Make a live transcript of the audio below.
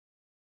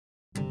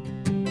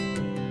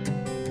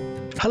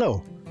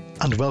Hello,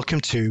 and welcome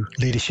to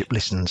Leadership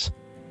Listens,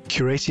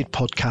 curated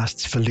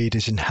podcasts for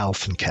leaders in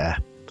health and care.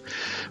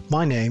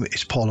 My name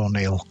is Paul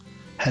O'Neill,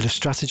 Head of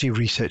Strategy,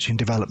 Research and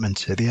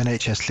Development at the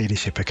NHS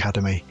Leadership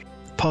Academy,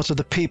 part of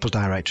the People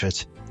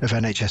Directorate of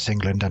NHS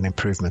England and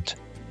Improvement.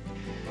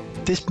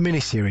 This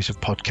mini-series of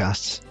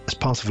podcasts, as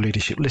part of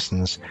Leadership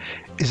Listens,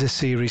 is a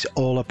series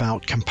all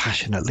about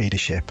compassionate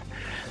leadership,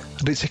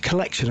 and it's a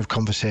collection of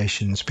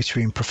conversations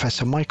between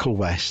Professor Michael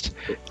West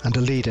and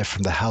a leader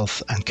from the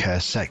health and care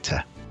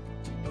sector.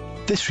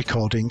 This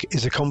recording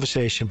is a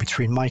conversation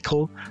between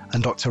Michael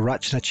and Dr.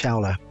 Rachna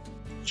Chawla,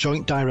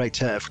 Joint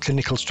Director of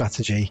Clinical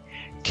Strategy,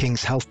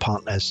 King's Health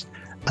Partners,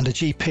 and a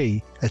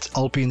GP at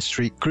Albion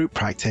Street Group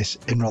Practice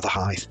in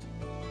Rotherhithe.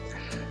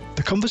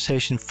 The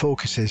conversation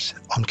focuses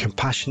on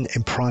compassion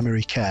in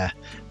primary care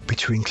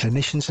between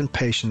clinicians and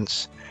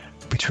patients,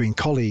 between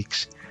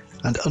colleagues,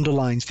 and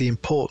underlines the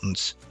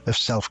importance of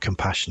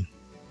self-compassion.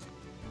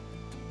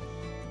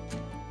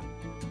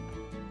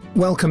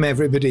 Welcome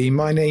everybody.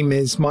 My name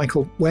is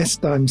Michael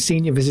West. I'm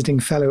Senior Visiting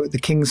Fellow at the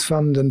King's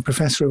Fund and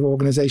Professor of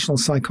Organisational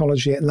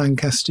Psychology at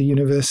Lancaster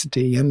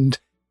University. And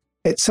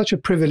it's such a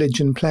privilege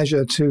and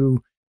pleasure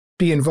to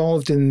be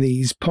involved in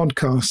these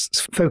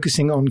podcasts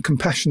focusing on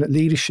compassionate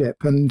leadership.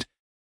 And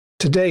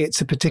today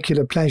it's a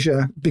particular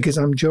pleasure because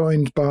I'm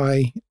joined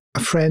by a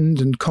friend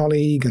and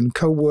colleague and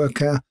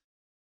co-worker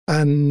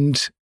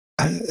and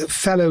a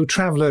fellow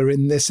traveller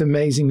in this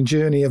amazing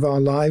journey of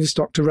our lives,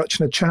 Dr.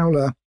 Rachna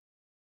Chawla.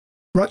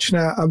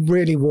 Rachna, a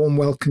really warm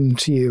welcome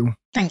to you.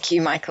 Thank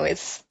you, Michael.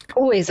 It's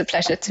always a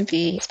pleasure to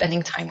be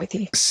spending time with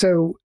you.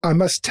 So I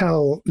must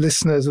tell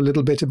listeners a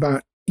little bit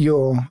about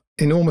your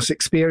enormous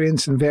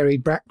experience and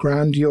varied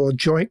background. You're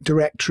Joint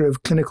Director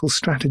of Clinical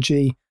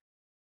Strategy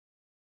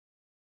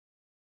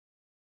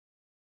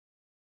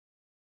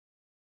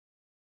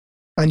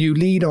and you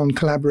lead on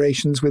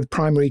collaborations with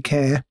primary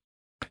care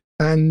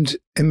and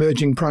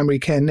emerging primary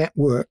care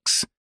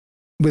networks,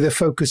 with a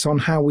focus on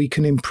how we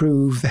can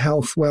improve the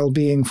health,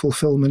 well-being,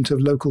 fulfillment of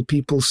local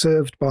people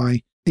served by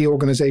the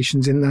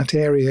organisations in that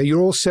area. You're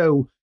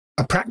also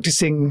a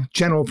practicing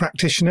general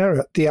practitioner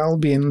at the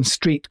Albion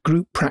Street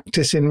Group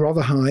Practice in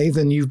Rotherhithe,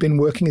 and you've been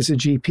working as a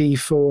GP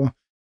for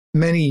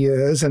many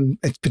years, and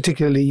it's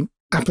particularly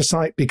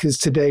apposite because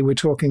today we're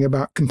talking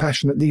about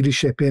compassionate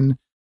leadership in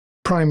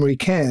primary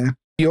care.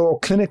 You're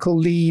clinical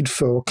lead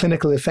for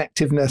clinical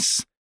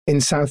effectiveness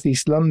in South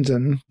East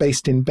London,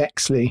 based in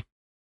Bexley.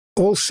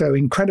 Also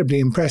incredibly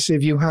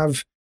impressive, you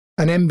have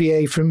an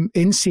MBA from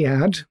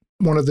INSEAD,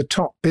 one of the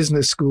top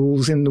business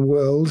schools in the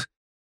world,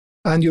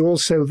 and you're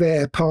also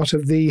there part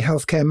of the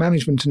Healthcare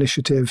Management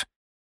Initiative.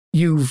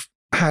 You've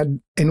had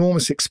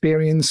enormous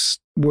experience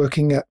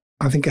working at,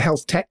 I think, a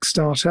health tech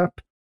startup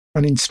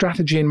and in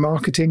strategy and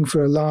marketing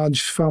for a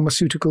large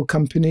pharmaceutical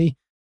company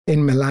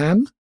in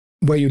Milan,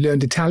 where you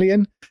learned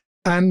Italian,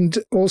 and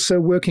also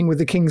working with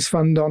the King's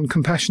Fund on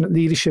compassionate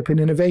leadership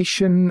and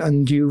innovation,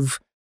 and you've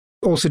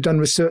also done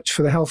research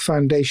for the Health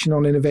Foundation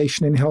on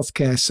innovation in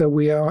healthcare. So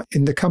we are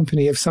in the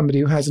company of somebody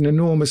who has an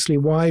enormously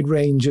wide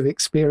range of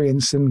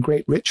experience and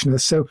great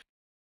richness. So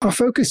our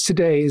focus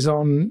today is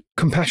on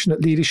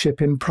compassionate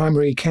leadership in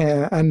primary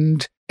care.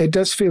 And it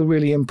does feel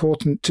really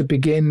important to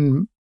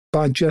begin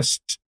by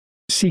just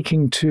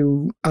seeking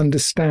to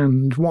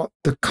understand what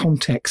the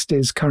context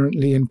is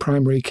currently in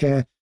primary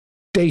care.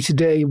 Day to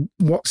day,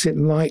 what's it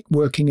like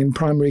working in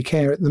primary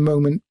care at the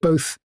moment,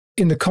 both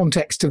in the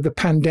context of the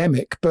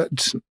pandemic,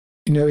 but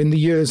in the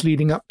years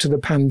leading up to the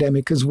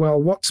pandemic as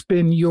well. What's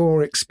been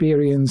your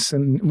experience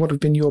and what have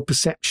been your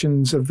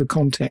perceptions of the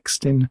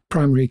context in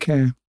primary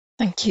care?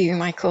 Thank you,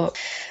 Michael.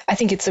 I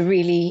think it's a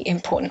really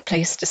important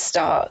place to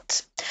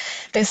start.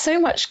 There's so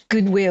much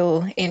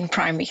goodwill in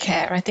primary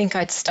care. I think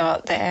I'd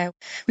start there.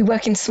 We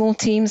work in small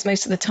teams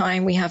most of the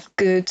time. We have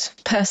good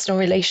personal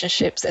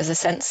relationships. There's a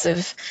sense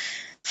of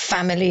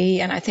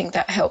family, and I think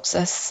that helps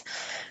us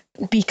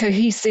be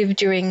cohesive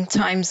during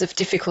times of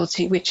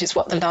difficulty, which is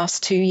what the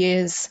last 2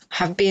 years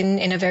have been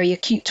in a very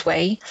acute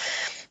way.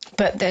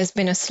 But there's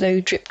been a slow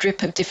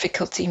drip of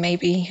difficulty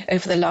maybe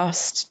over the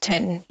last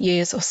 10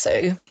 years or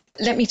so.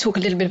 Let me talk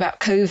a little bit about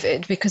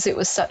COVID, because it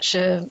was such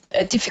a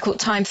difficult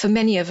time for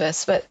many of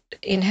us, but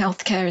in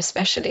healthcare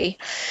especially.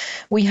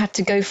 We had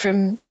to go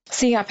from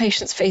seeing our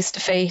patients face to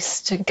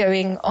face to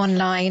going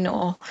online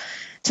or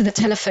to the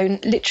telephone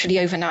literally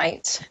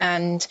overnight.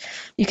 And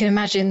you can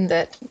imagine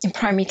that in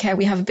primary care,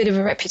 we have a bit of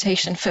a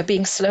reputation for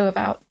being slow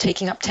about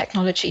taking up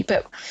technology,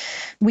 but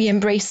we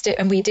embraced it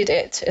and we did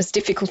it, as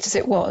difficult as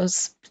it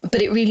was.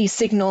 But it really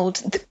signaled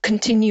the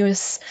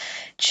continuous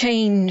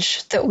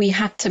change that we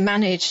had to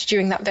manage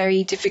during that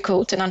very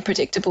difficult and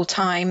unpredictable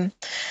time.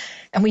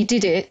 And we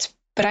did it.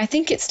 But I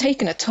think it's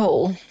taken a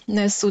toll. And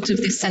there's sort of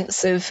this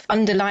sense of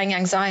underlying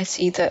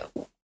anxiety that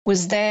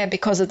was there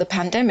because of the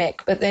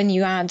pandemic, but then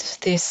you add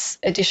this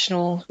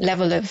additional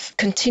level of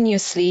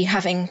continuously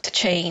having to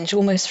change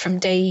almost from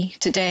day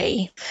to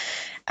day.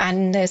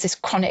 And there's this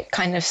chronic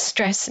kind of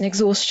stress and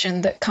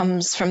exhaustion that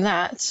comes from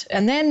that.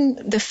 And then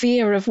the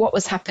fear of what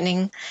was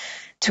happening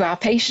to our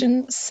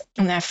patients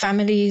and their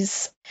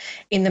families.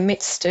 in the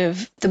midst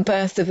of the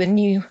birth of a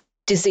new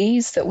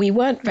disease that we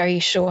weren't very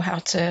sure how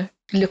to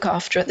look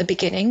after at the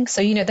beginning.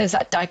 So, there's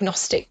that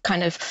diagnostic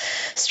kind of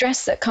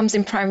stress that comes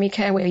in primary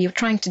care where you're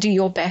trying to do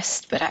your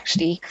best, but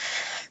actually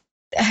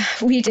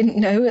we didn't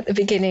know at the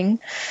beginning.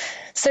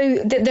 So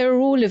there are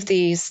all of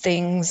these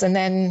things. And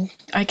then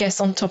I guess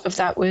on top of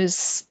that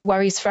was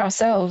worries for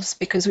ourselves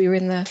because we were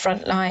in the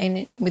front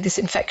line with this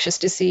infectious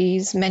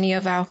disease. Many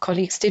of our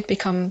colleagues did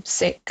become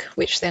sick,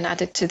 which then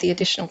added to the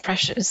additional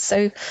pressures.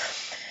 So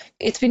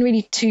it's been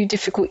really 2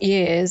 difficult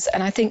years.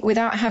 And I think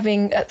without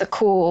having at the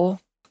core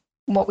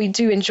what we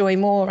do enjoy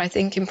more, I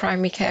think, in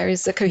primary care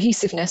is the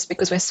cohesiveness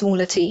because we're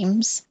smaller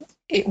teams.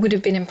 It would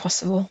have been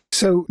impossible.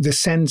 So the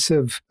sense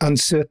of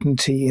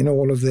uncertainty in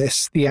all of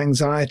this, the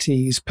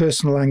anxieties,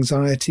 personal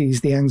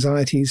anxieties, the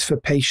anxieties for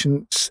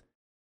patients,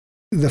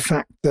 the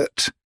fact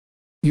that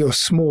your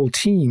small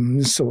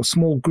teams or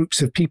small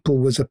groups of people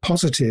was a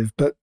positive,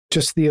 but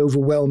just the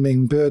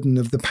overwhelming burden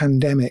of the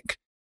pandemic.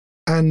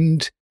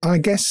 And I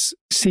guess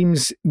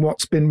seems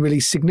what's been really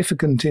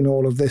significant in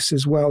all of this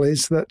as well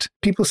is that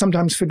people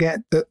sometimes forget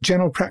that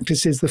general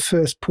practice is the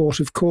first port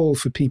of call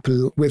for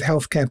people with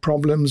healthcare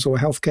problems or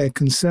healthcare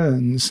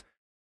concerns.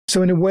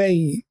 So in a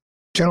way,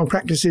 general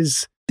practice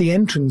is the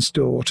entrance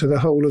door to the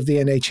whole of the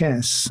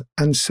NHS.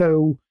 And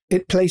so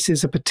it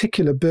places a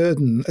particular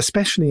burden,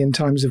 especially in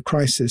times of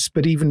crisis,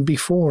 but even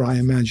before, I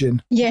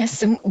imagine.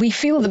 Yes, and we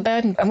feel the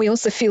burden and we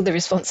also feel the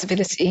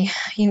responsibility.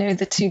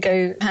 The two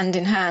go hand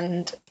in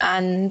hand.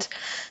 And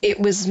it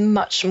was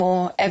much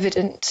more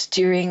evident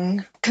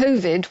during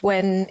COVID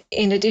when,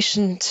 in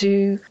addition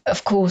to,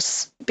 of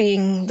course,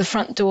 being the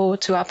front door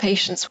to our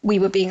patients, we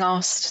were being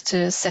asked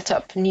to set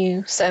up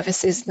new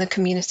services in the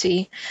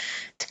community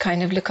to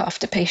kind of look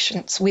after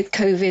patients with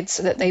COVID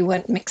so that they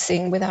weren't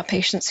mixing with our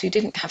patients who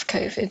didn't have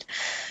COVID.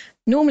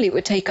 Normally, it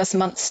would take us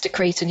months to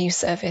create a new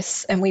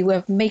service, and we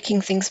were making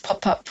things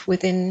pop up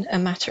within a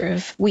matter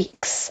of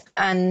weeks.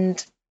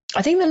 And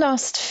I think the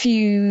last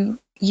few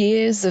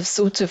years have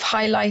sort of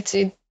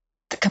highlighted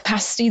the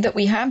capacity that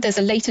we have. There's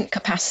a latent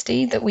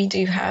capacity that we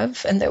do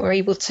have and that we're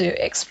able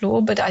to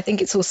explore, but I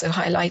think it's also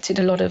highlighted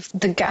a lot of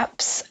the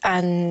gaps.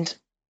 And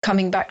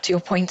coming back to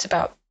your point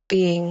about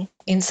being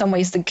in some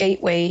ways the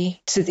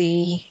gateway to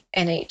the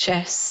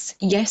NHS,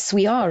 yes,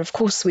 we are, of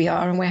course we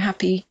are, and we're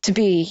happy to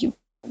be,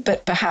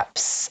 but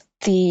perhaps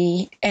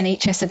the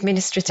NHS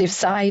administrative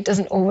side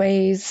doesn't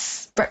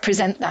always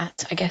represent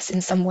that, I guess,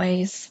 in some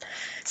ways.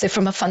 So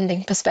from a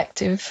funding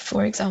perspective,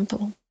 for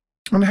example.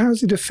 And how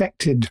has it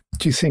affected,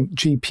 do you think,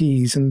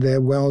 GPs and their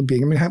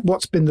well-being? I mean,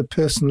 what's been the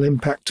personal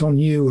impact on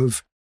you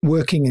of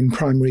working in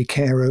primary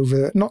care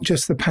over not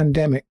just the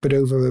pandemic, but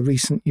over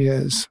recent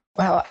years?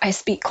 Well, I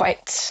speak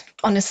quite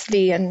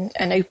honestly and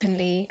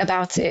openly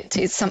about it.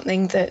 It's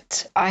something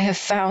that I have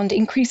found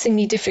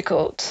increasingly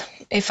difficult.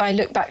 If I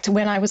look back to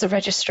when I was a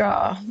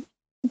registrar,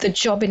 the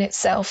job in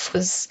itself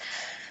was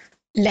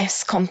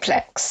less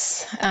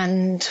complex.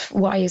 And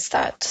why is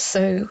that?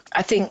 So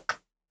I think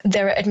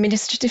there are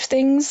administrative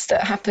things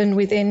that happen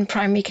within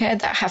primary care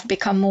that have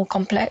become more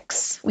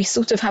complex. We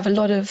sort of have a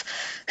lot of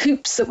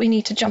hoops that we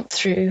need to jump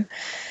through.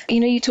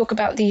 You talk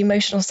about the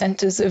emotional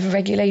centers of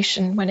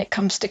regulation when it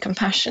comes to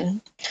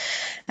compassion.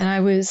 And I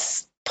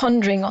was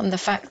pondering on the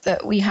fact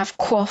that we have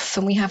QOF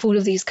and we have all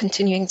of these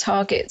continuing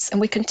targets,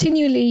 and we're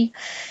continually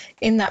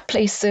in that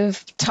place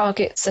of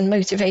targets and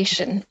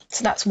motivation.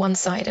 So that's one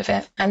side of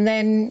it. And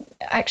then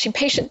actually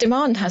patient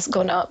demand has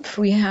gone up.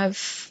 We have,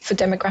 for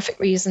demographic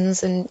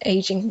reasons, an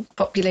aging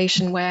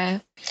population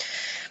where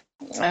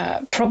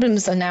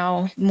problems are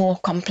now more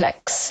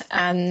complex,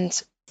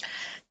 and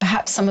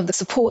perhaps some of the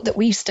support that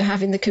we used to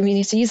have in the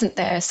community isn't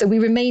there. So we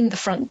remain the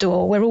front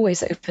door. We're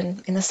always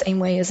open in the same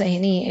way as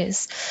A&E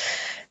is.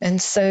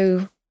 And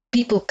so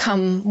people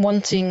come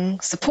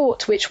wanting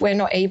support, which we're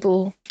not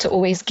able to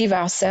always give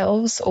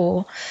ourselves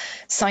or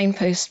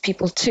signpost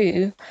people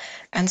to.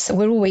 And so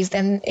we're always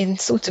then in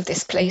sort of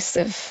this place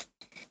of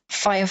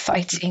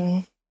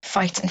firefighting,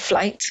 fight and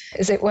flight,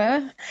 as it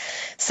were.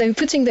 So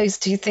putting those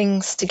two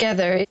things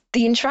together,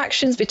 the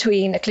interactions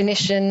between a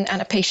clinician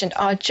and a patient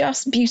are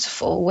just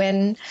beautiful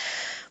when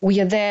we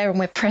are there and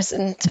we're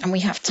present and we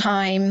have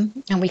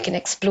time and we can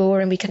explore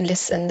and we can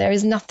listen. There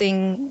is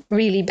nothing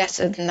really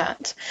better than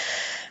that.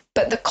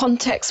 But the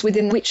context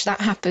within which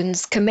that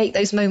happens can make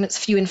those moments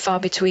few and far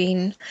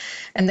between.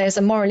 And there's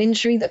a moral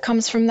injury that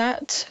comes from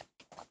that.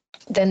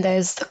 Then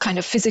there's the kind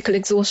of physical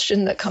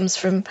exhaustion that comes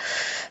from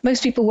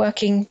most people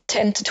working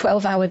 10 to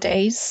 12-hour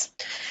days.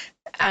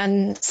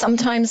 And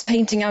sometimes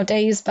painting our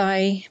days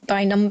by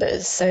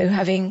numbers. So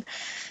having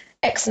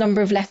X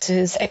number of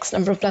letters, X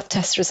number of blood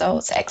test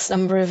results, X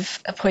number of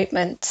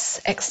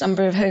appointments, X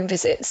number of home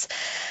visits.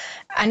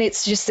 And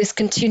it's just this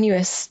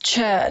continuous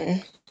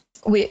churn,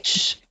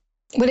 which,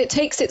 well, it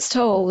takes its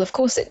toll. Of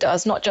course it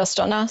does, not just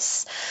on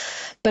us,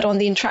 but on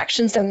the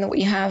interactions then that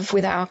we have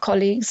with our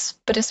colleagues,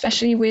 but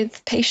especially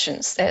with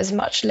patients. There's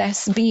much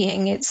less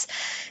being. It's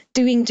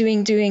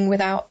doing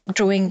without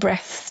drawing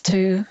breath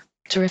to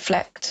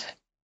reflect.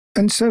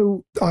 And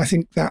so I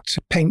think that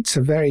paints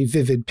a very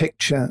vivid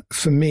picture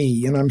for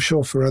me, and I'm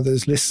sure for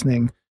others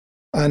listening.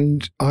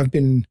 And I've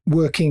been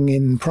working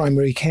in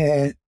primary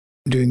care,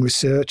 doing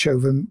research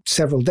over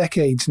several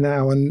decades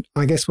now. And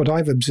I guess what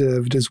I've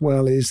observed as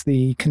well is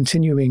the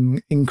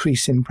continuing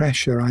increase in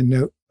pressure. I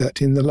note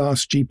that in the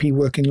last GP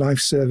Working Life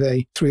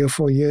survey 3 or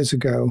 4 years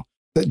ago,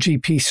 that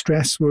GP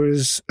stress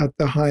was at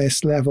the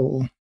highest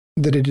level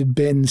that it had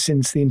been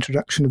since the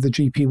introduction of the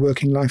GP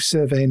Working Life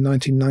survey in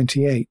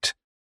 1998.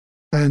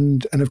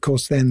 And of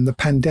course, then the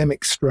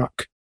pandemic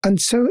struck. And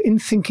so in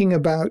thinking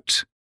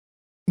about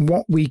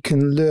what we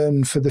can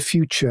learn for the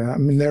future, I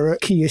mean, there are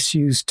key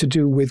issues to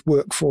do with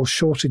workforce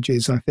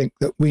shortages, I think,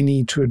 that we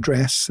need to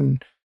address.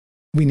 And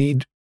we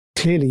need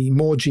clearly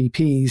more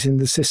GPs in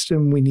the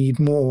system. We need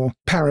more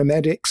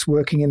paramedics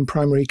working in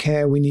primary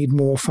care. We need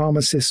more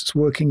pharmacists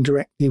working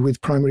directly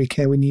with primary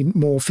care. We need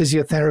more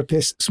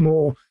physiotherapists,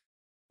 more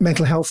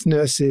mental health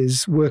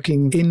nurses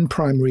working in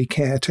primary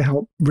care to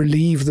help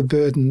relieve the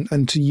burden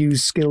and to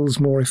use skills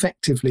more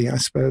effectively, I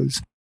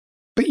suppose.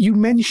 But you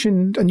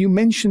mentioned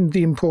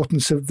the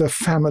importance of the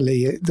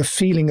family, the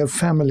feeling of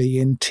family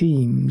in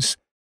teams.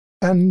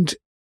 And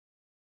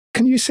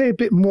can you say a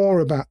bit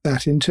more about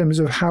that in terms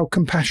of how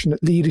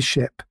compassionate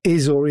leadership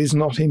is or is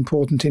not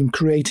important in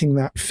creating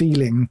that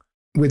feeling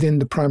within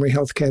the primary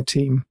healthcare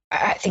team?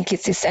 I think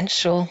it's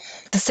essential.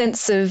 The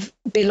sense of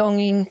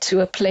belonging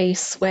to a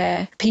place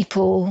where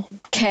people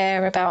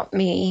care about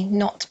me,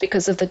 not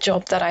because of the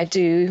job that I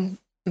do,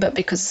 but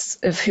because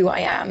of who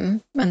I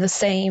am. And the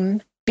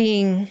same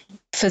being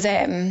for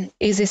them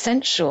is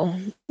essential,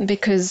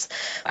 because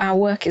our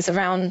work is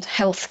around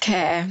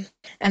healthcare,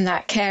 and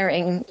that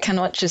caring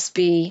cannot just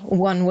be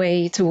one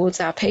way towards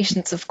our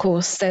patients. Of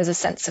course, there's a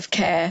sense of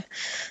care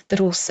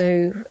that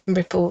also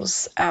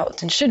ripples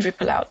out and should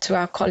ripple out to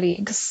our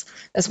colleagues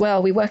as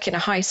well. We work in a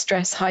high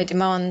stress, high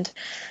demand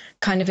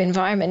kind of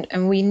environment,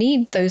 and we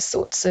need those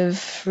sorts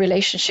of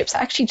relationships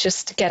actually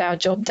just to get our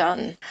job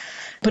done,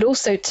 but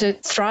also to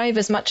thrive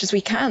as much as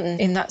we can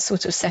in that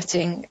sort of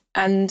setting.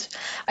 And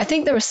I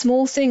think there are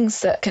small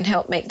things that can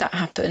help make that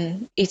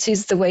happen. It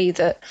is the way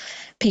that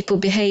people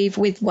behave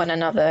with one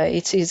another.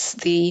 It is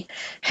the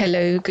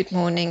hello, good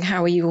morning,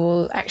 how are you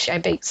all? Actually, I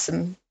baked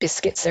some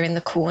biscuits, they're in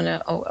the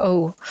corner.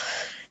 Oh,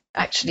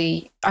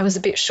 actually, I was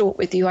a bit short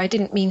with you. I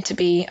didn't mean to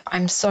be.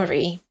 I'm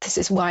sorry. This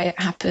is why it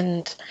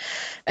happened.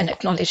 And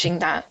acknowledging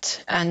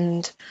that.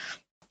 And,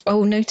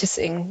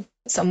 noticing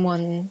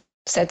someone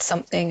said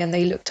something and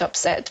they looked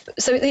upset.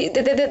 So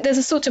there's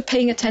a sort of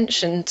paying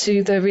attention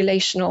to the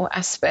relational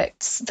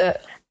aspects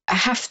that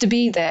have to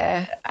be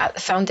there at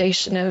the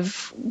foundation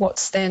of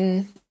what's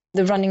then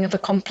the running of a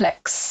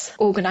complex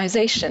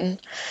organization,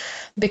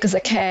 because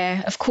the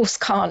care, of course,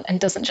 can't and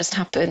doesn't just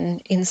happen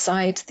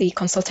inside the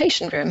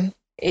consultation room.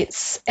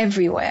 It's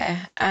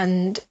everywhere.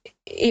 And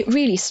it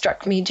really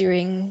struck me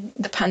during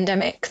the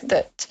pandemic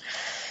that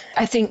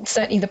I think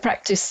certainly the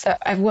practice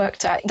that I've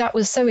worked at, that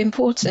was so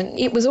important.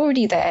 It was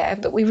already there,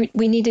 but we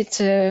needed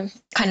to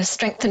kind of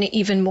strengthen it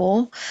even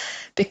more,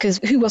 because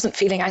who wasn't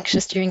feeling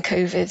anxious during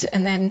COVID?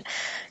 And then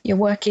you're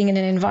working in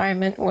an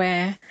environment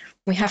where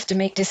we have to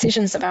make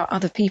decisions about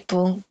other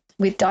people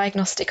with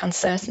diagnostic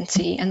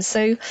uncertainty. And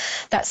so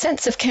that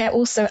sense of care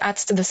also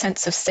adds to the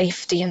sense of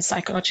safety and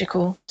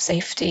psychological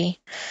safety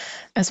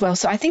as well.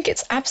 So I think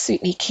it's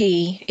absolutely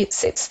key. It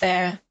sits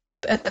there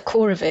at the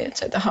core of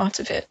it, at the heart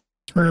of it.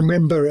 I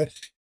remember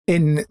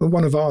in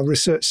one of our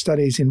research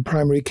studies in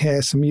primary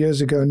care some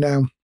years ago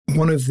now,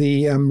 one of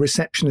the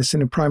receptionists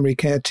in a primary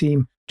care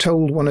team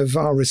told one of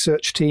our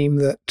research team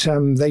that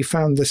they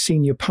found the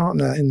senior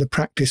partner in the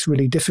practice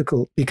really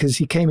difficult, because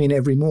he came in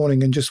every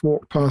morning and just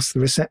walked past the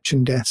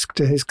reception desk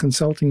to his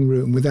consulting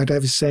room without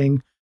ever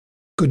saying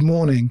good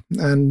morning.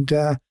 And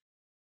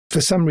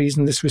for some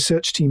reason, this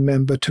research team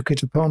member took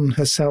it upon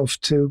herself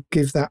to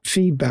give that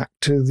feedback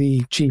to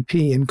the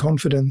GP in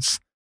confidence.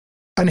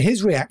 And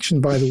his reaction,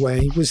 by the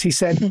way, was he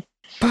said,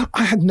 but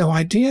I had no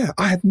idea.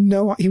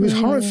 He was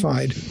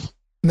horrified.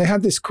 And they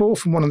had this call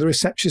from one of the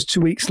receptionists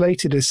 2 weeks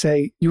later to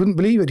say, you wouldn't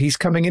believe it, he's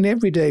coming in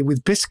every day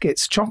with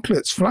biscuits,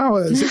 chocolates,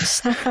 flowers.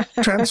 It's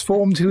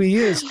transformed who he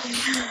is.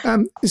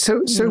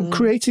 So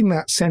creating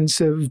that sense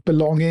of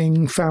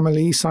belonging,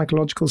 family,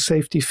 psychological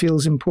safety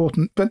feels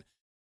important. But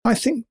I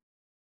think,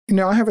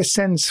 I have a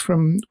sense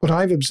from what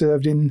I've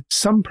observed in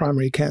some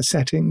primary care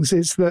settings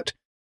is that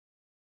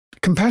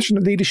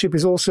compassionate leadership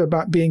is also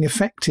about being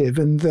effective,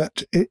 and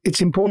that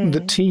it's important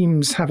that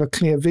teams have a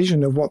clear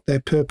vision of what their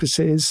purpose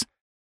is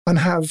and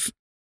have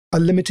a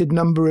limited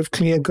number of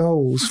clear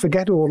goals.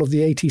 Forget all of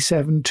the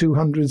 87,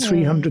 200,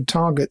 300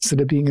 targets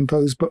that are being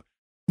imposed, but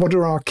what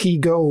are our key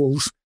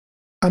goals?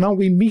 And are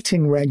we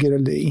meeting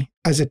regularly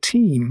as a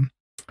team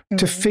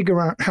to figure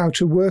out how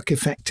to work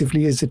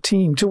effectively as a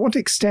team? To what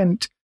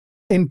extent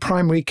in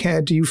primary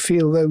care do you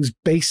feel those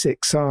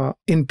basics are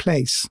in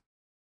place?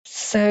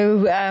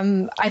 So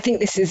I think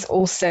this is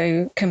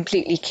also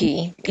completely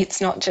key.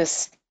 It's not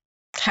just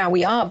how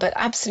we are, but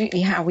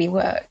absolutely how we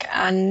work.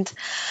 And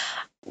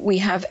We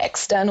have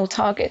external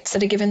targets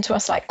that are given to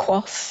us like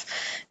QoF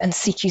and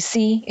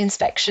CQC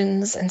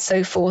inspections and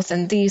so forth.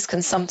 And these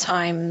can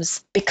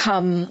sometimes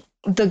become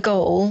the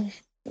goal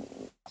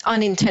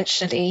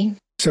unintentionally.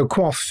 So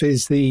QoF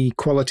is the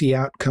quality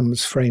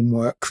outcomes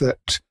framework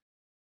that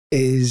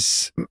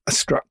is a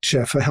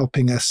structure for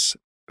helping us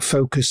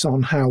focus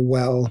on how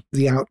well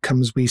the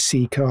outcomes we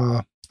seek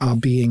are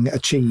being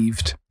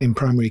achieved in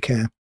primary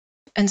care.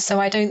 And so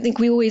I don't think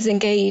we always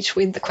engage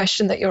with the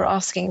question that you're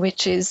asking,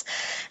 which is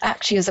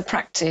actually as a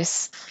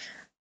practice,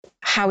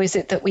 how is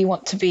it that we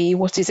want to be?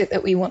 What is it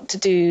that we want to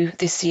do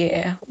this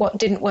year? What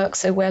didn't work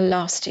so well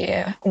last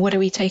year? What are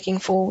we taking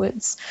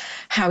forwards?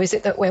 How is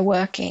it that we're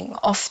working?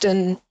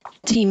 Often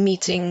team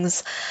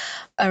meetings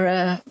are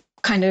a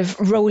kind of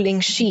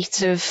rolling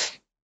sheet of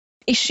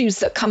issues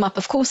that come up.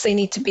 Of course, they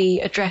need to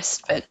be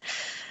addressed, but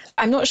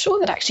I'm not sure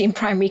that actually in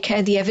primary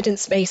care, the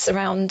evidence base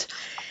around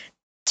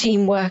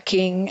team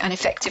working and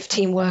effective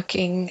team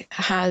working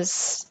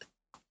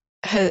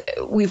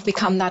we've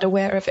become that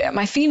aware of it.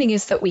 My feeling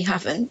is that we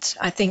haven't.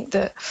 I think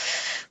that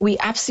we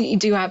absolutely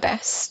do our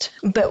best,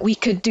 but we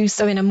could do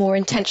so in a more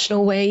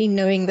intentional way,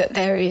 knowing that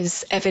there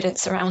is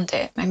evidence around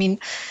it. I mean,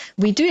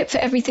 we do it for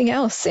everything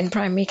else in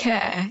primary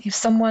care. If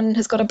someone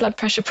has got a blood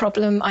pressure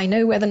problem, I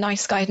know where the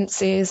NICE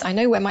guidance is, I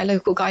know where my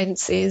local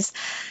guidance is,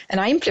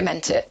 and I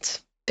implement it,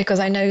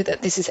 because I know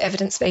that this is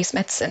evidence-based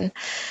medicine.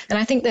 And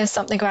I think there's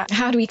something about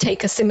how do we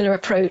take a similar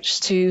approach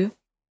to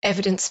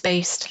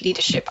evidence-based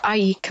leadership,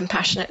 i.e.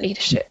 compassionate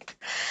leadership.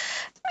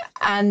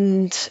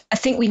 And I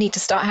think we need to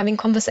start having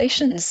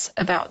conversations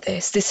about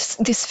this.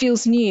 This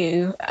feels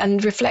new,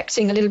 and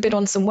reflecting a little bit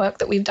on some work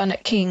that we've done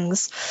at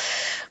King's.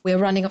 We're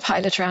running a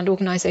pilot around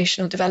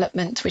organisational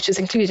development, which has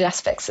included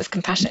aspects of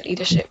compassionate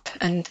leadership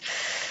and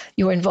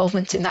your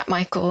involvement in that,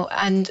 Michael.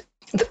 And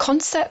the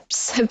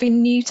concepts have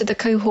been new to the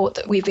cohort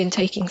that we've been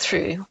taking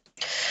through.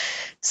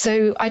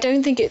 So I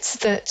don't think it's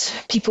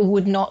that people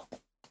would not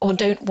or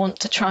don't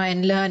want to try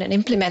and learn and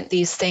implement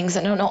these things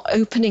and are not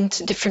opening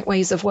to different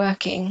ways of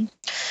working.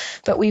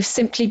 But we've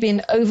simply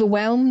been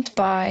overwhelmed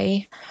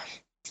by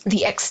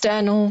the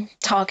external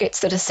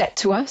targets that are set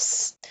to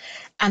us,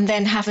 and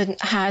then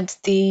haven't had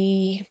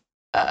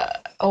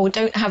or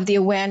don't have the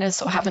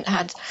awareness, or haven't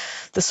had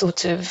the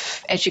sort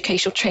of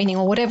educational training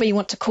or whatever you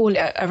want to call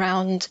it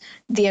around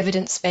the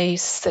evidence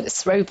base that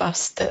is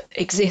robust, that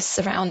exists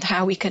around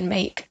how we can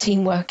make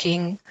team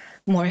working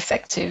more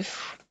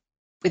effective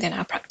within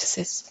our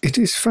practices. It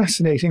is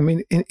fascinating. I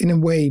mean, in a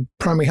way,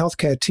 primary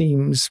care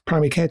teams,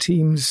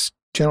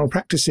 general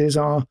practices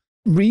are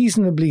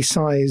reasonably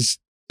sized,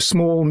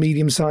 small,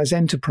 medium-sized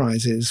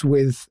enterprises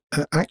with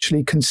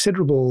actually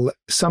considerable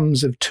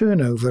sums of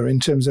turnover in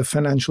terms of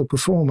financial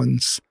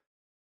performance.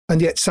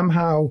 And yet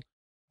somehow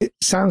it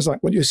sounds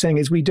like what you're saying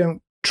is we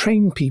don't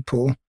train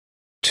people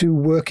to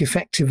work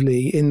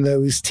effectively in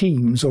those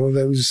teams or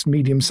those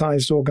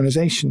medium-sized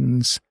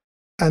organizations.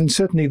 And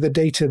certainly the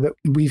data that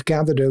we've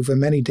gathered over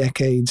many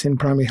decades in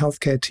primary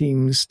healthcare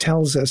teams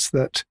tells us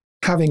that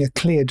having a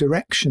clear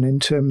direction in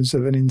terms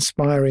of an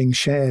inspiring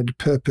shared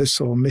purpose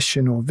or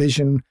mission or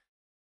vision,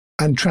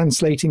 and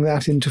translating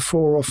that into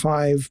 4 or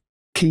 5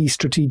 key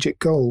strategic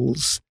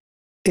goals,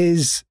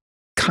 is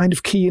kind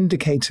of key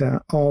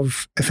indicator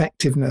of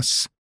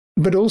effectiveness.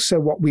 But also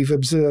what we've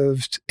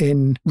observed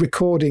in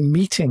recording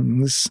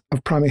meetings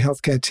of primary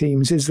healthcare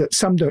teams is that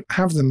some don't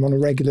have them on a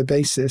regular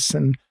basis,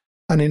 and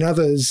in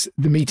others,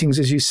 the meetings,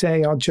 as you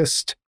say, are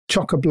just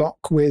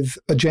chock-a-block with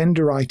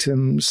agenda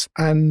items,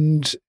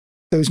 and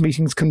those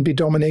meetings can be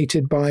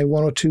dominated by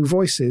 1 or 2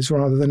 voices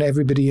rather than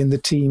everybody in the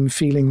team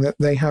feeling that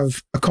they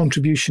have a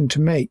contribution to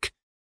make.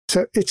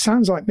 So it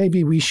sounds like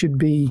maybe we should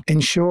be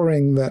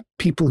ensuring that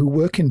people who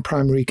work in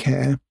primary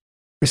care,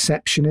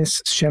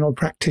 receptionists, general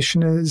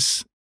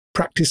practitioners,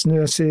 practice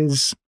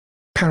nurses,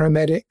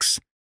 paramedics,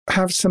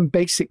 have some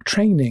basic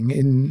training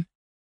in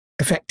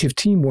effective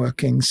team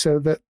working so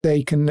that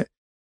they can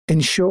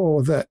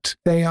ensure that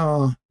they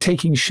are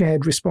taking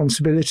shared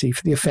responsibility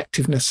for the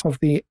effectiveness of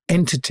the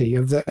entity,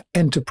 of the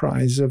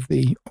enterprise, of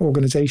the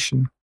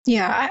organization.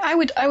 Yeah, I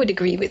would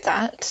agree with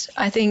that.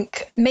 I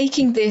think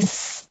making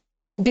this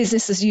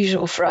business as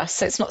usual for us,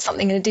 so it's not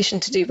something in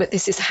addition to do, but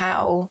this is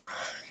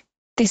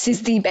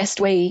the best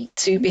way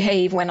to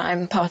behave when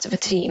I'm part of a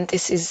team.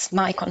 This is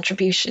my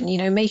contribution,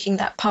 making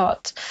that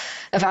part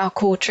of our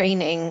core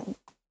training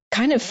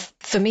kind of,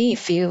 for me,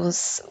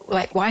 feels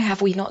like, why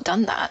have we not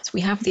done that?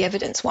 We have the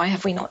evidence. Why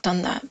have we not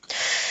done that?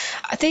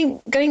 I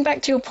think going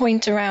back to your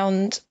point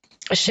around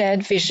a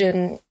shared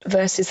vision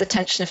versus the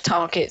tension of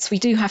targets, we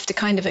do have to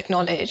kind of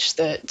acknowledge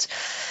that,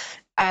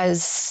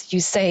 as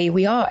you say,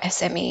 we are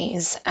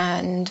SMEs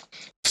and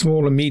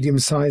small and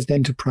medium-sized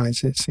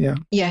enterprises, yeah.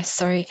 Yes,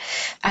 sorry.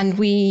 And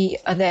we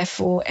are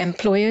therefore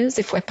employers.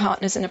 If we're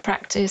partners in a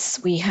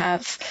practice, we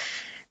have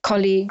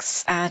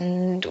colleagues,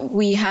 and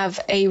we have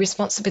a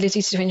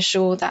responsibility to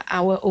ensure that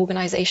our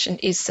organization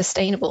is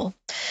sustainable.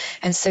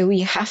 And so we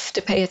have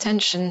to pay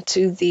attention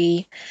to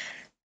the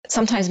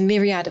sometimes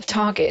myriad of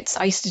targets.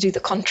 I used to do the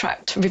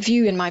contract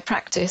review in my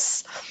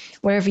practice,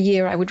 where every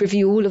year I would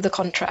review all of the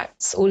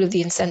contracts, all of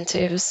the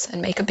incentives,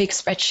 and make a big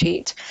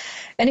spreadsheet.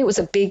 And it was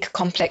a big,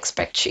 complex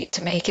spreadsheet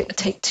to make. It would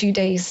take 2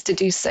 days to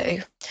do so.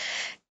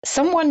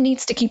 Someone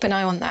needs to keep an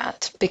eye on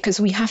that, because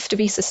we have to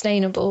be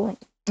sustainable.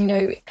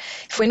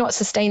 If we're not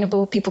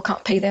sustainable, people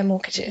can't pay their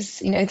mortgages.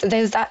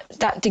 There's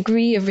that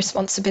degree of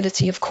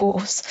responsibility, of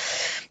course,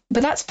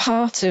 but that's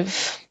part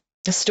of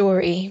the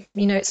story.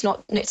 It's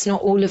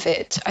not all of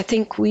it. I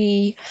think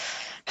we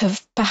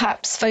have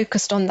perhaps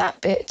focused on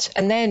that bit,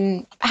 and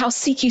then how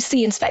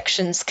CQC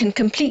inspections can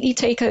completely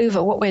take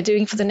over what we're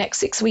doing for the next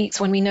 6 weeks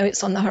when we know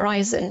it's on the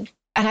horizon.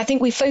 And I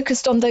think we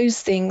focused on those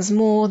things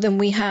more than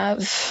we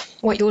have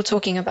what you're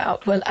talking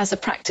about. Well, as a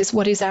practice,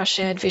 what is our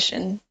shared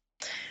vision?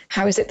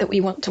 How is it that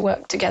we want to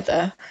work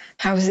together?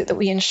 How is it that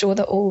we ensure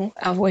that all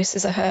our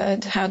voices are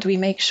heard? How do we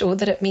make sure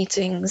that at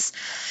meetings,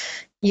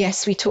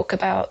 yes, we talk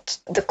about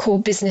the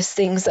core business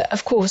things that,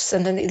 of course,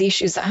 and then the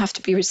issues that have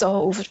to be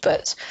resolved,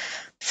 but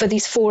for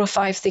these 4 or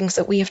 5 things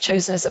that we have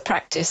chosen as a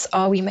practice,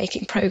 are we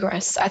making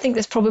progress? I think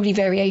there's probably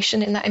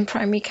variation in that in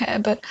primary care,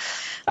 but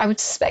I would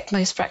suspect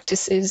most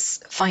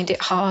practices find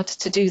it hard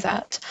to do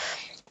that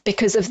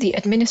because of the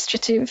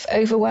administrative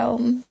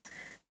overwhelm,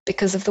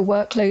 because of the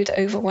workload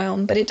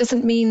overwhelm. But it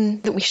doesn't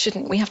mean that we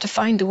shouldn't. We have to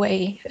find a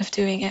way of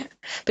doing it.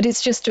 But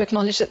it's just to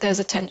acknowledge that there's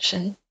a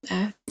tension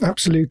there.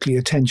 Absolutely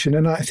a tension.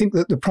 And I think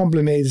that the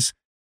problem is,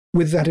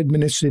 with that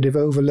administrative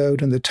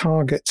overload and the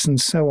targets and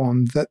so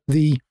on, that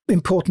the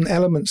important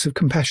elements of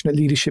compassionate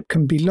leadership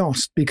can be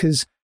lost,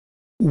 because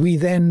we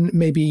then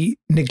maybe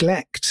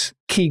neglect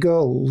key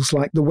goals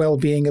like the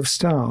well-being of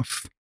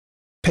staff,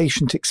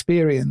 patient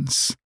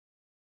experience,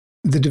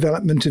 the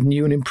development of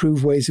new and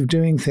improved ways of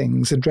doing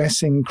things,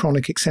 addressing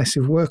chronic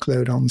excessive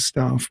workload on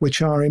staff,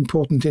 which are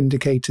important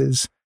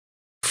indicators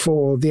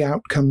for the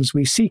outcomes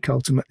we seek,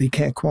 ultimately,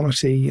 care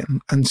quality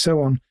and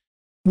so on.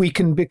 We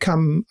can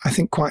become, I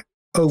think, quite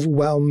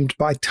overwhelmed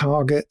by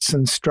targets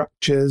and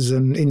structures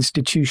and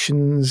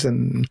institutions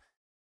and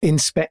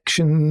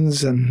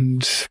inspections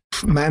and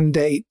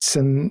mandates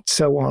and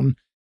so on,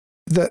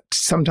 that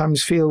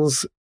sometimes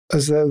feels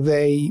as though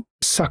they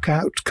suck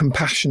out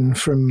compassion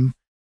from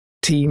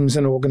teams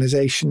and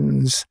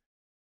organizations.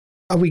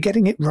 Are we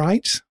getting it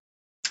right?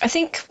 I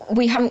think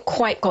we haven't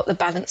quite got the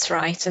balance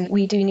right, and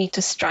we do need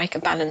to strike a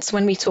balance.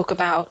 When we talk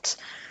about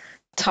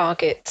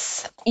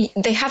targets,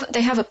 they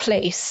have a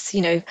place.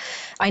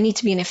 I need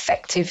to be an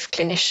effective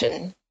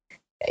clinician.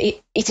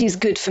 It is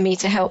good for me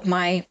to help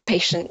my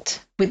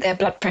patient with their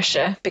blood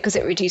pressure because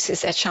it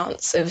reduces their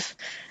chance of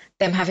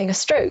them having a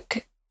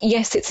stroke.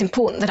 Yes, it's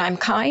important that I'm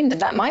kind,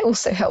 and that might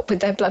also help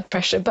with their blood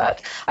pressure,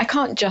 but I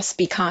can't just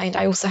be kind.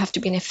 I also have to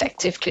be an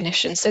effective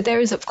clinician. So there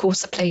is, of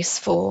course, a place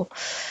for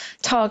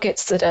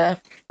targets that are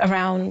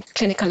around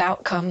clinical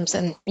outcomes,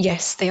 and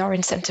yes, they are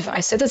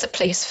incentivized. So there's a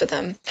place for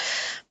them.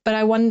 But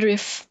I wonder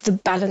if the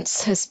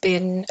balance has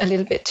been a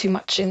little bit too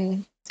much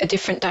in a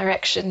different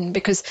direction,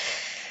 because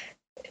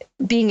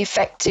being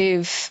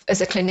effective as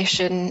a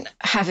clinician,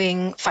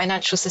 having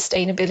financial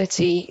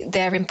sustainability,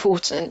 they're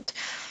important.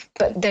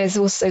 But there's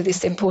also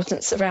this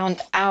importance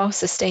around our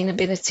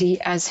sustainability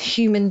as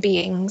human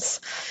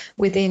beings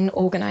within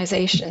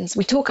organizations.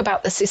 We talk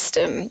about the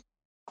system.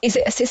 Is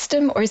it a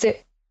system, or is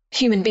it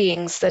human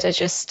beings that are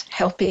just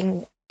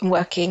helping,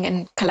 working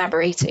and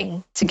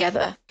collaborating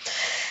together?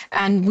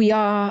 And we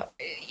are,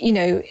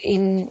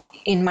 in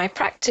my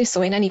practice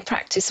or in any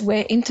practice,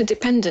 we're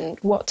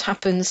interdependent. What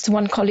happens to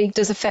one colleague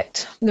does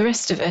affect the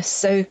rest of us.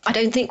 So I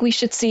don't think we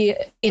should see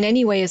it in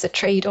any way as a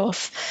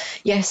trade-off.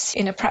 Yes,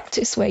 in a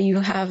practice where you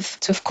have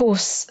to, of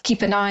course,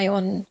 keep an eye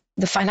on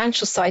the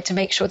financial side to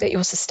make sure that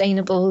you're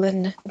sustainable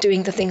and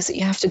doing the things that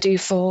you have to do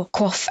for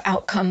QOF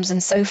outcomes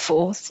and so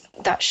forth,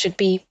 that should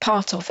be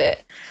part of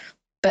it.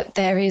 But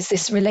there is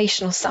this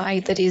relational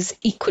side that is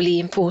equally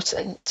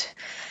important.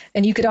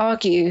 And you could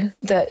argue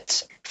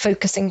that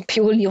focusing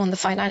purely on the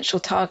financial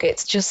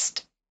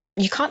targets,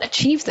 you can't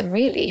achieve them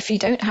really if you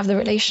don't have the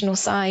relational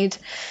side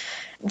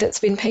that's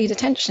been paid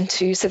attention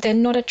to. So they're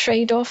not a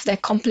trade-off, they're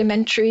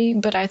complementary,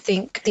 but I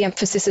think the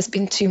emphasis has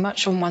been too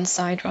much on one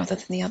side rather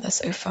than the other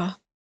so far.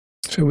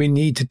 So we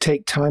need to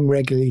take time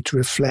regularly to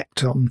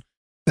reflect on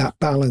that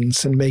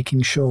balance and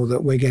making sure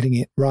that we're getting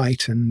it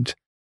right and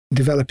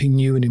developing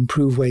new and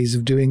improved ways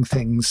of doing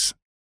things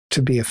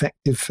to be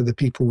effective for the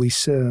people we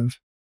serve.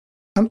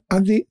 And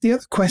the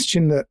other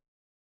question that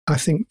I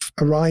think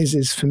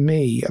arises for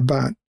me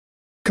about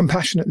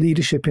compassionate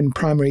leadership in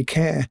primary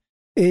care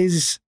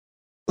is,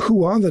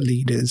 who are the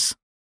leaders?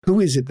 Who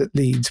is it that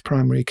leads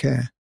primary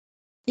care?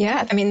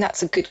 Yeah,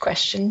 that's a good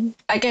question.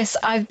 I guess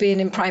I've been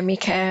in primary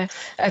care.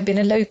 I've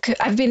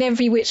been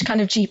every which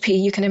kind of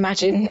GP you can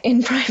imagine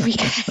in primary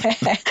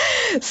care.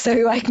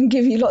 So I can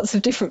give you lots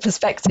of different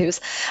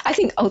perspectives. I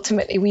think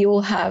ultimately we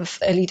all have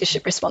a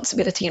leadership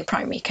responsibility in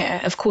primary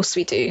care. Of course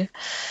we do.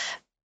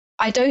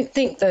 I don't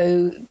think,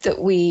 though,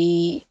 that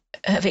we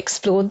have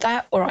explored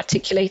that or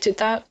articulated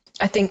that.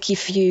 I think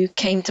if you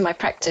came to my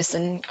practice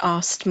and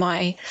asked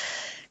my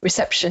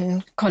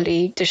reception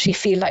colleague, does she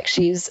feel like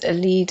she's a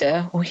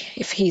leader, or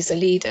if he's a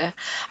leader?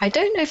 I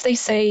don't know if they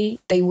say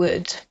they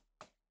would.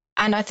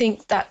 And I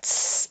think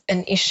that's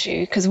an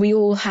issue because we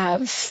all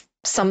have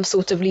some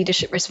sort of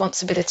leadership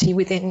responsibility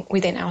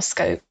within our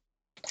scope.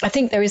 I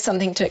think there is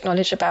something to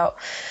acknowledge about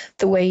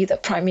the way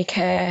that primary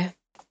care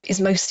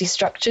is mostly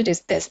structured.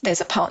 Is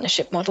there's a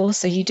partnership model,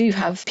 so you do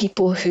have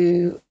people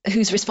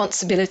whose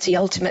responsibility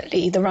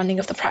ultimately the running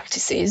of the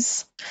practice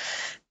is,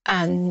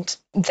 and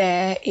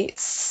there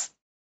it's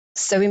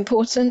so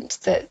important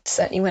that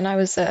certainly when I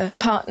was a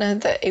partner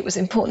that it was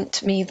important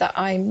to me that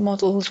I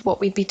modelled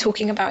what we'd be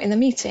talking about in the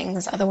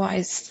meetings.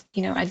 Otherwise,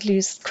 I'd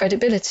lose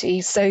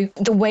credibility. So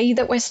the way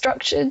that we're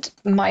structured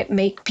might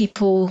make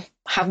people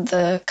have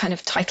the kind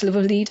of title of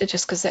a leader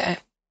just because they're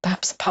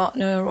perhaps a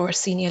partner or a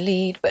senior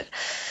lead. But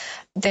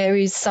there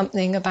is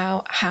something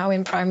about how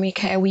in primary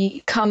care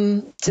we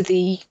come to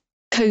the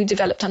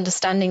co-developed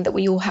understanding that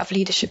we all have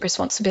leadership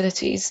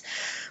responsibilities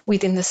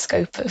within the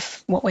scope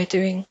of what we're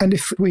doing. And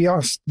if we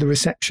ask the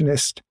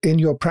receptionist in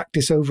your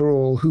practice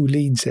overall who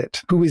leads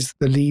it, who is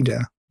the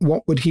leader,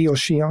 what would he or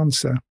she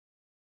answer?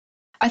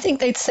 I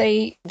think they'd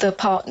say the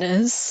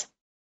partners.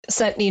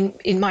 Certainly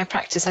in my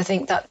practice, I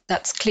think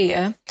that's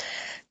clear.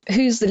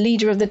 Who's the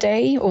leader of the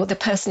day or the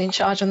person in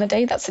charge on the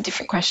day? That's a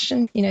different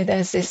question.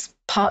 There's this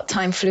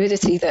part-time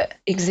fluidity that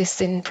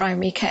exists in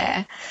primary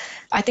care.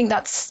 I think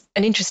that's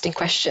an interesting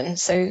question.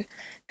 So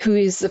who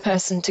is the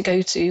person to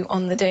go to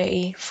on the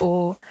day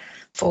for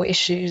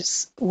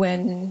issues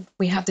when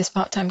we have this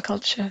part-time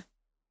culture?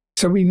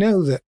 So we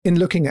know that in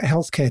looking at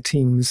healthcare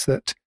teams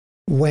that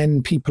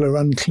when people are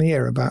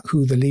unclear about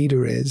who the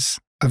leader is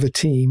of a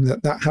team,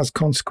 that has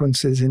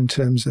consequences in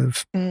terms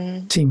of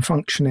team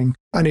functioning.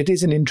 And it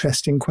is an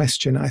interesting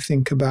question, I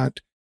think, about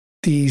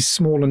these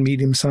small and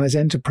medium-sized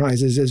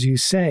enterprises, as you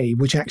say,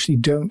 which actually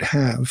don't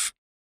have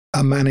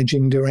a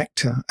managing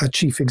director, a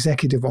chief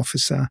executive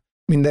officer.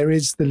 I mean, there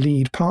is the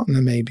lead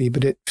partner maybe,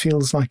 but it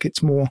feels like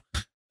it's more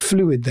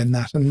fluid than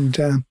that.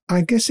 And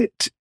I guess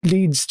it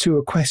leads to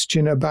a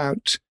question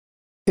about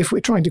if we're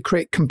trying to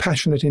create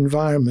compassionate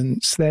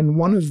environments, then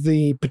one of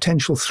the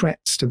potential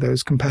threats to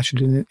those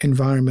compassionate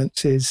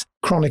environments is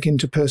chronic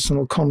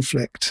interpersonal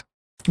conflict.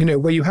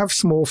 Where you have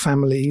small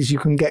families, you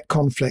can get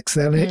conflicts.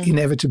 They'll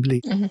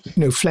inevitably,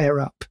 flare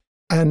up.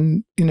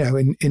 And,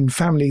 in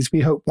families,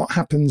 we hope what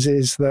happens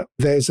is that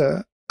there's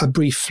a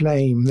brief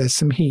flame, there's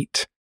some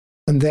heat,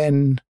 and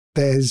then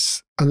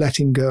there's a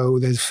letting go,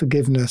 there's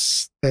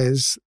forgiveness,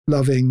 there's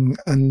loving,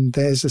 and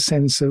there's a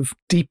sense of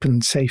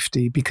deepened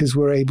safety because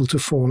we're able to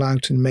fall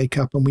out and make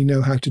up and we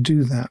know how to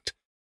do that.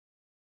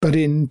 But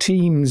in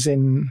teams,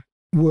 in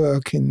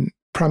work, in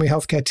primary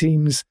healthcare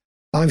teams,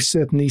 I've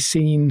certainly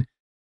seen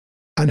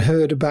and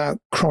heard about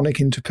chronic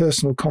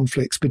interpersonal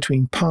conflicts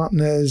between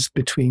partners,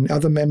 between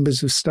other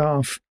members of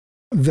staff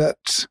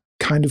that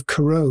kind of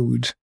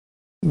corrode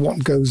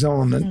what goes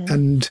on.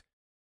 And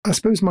I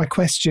suppose my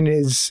question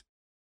is,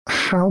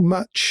 how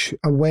much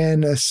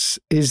awareness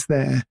is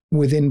there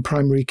within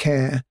primary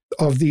care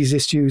of these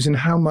issues, and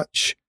how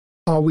much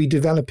are we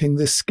developing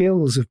the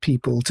skills of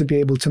people to be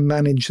able to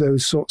manage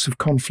those sorts of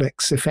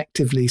conflicts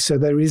effectively so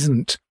there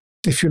isn't,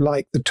 if you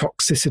like, the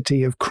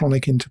toxicity of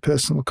chronic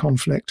interpersonal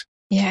conflict?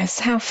 Yes,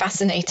 how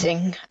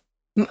fascinating.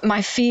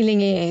 My feeling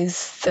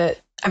is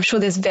that I'm sure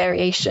there's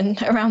variation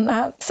around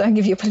that, so I'll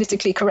give you a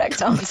politically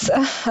correct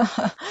answer.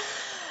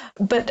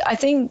 But I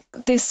think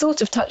this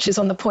sort of touches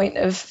on the point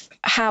of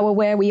how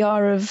aware we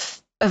are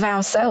of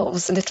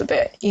ourselves a little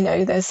bit.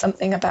 There's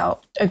something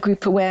about a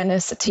group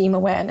awareness, a team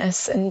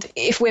awareness. And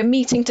if we're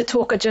meeting to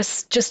talk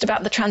just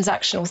about the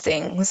transactional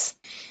things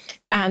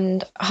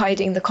and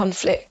hiding the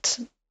conflict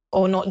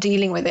or not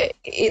dealing with it,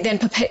 it then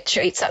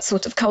perpetuates that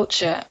sort of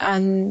culture.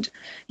 And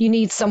you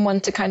need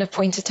someone to kind of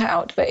point it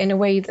out, but in a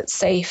way that's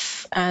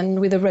safe and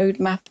with a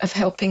roadmap of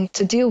helping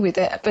to deal with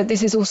it. But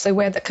this is also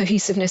where the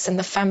cohesiveness and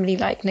the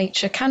family-like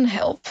nature can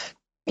help.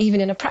 Even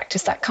in a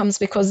practice that comes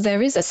because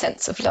there is a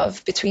sense of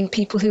love between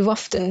people who've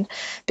often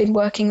been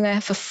working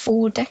there for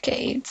 4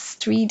 decades,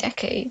 3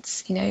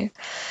 decades,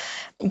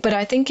 But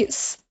I think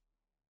it's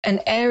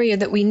an area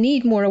that we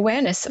need more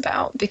awareness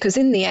about because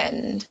in the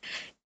end,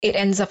 it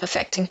ends up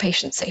affecting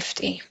patient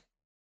safety.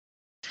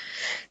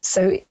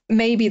 So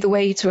maybe the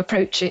way to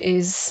approach it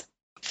is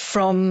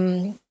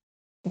from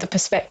the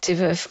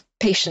perspective of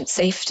patient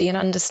safety and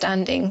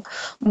understanding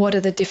what are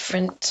the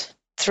different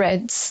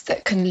threads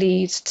that can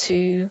lead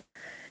to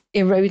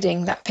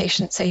eroding that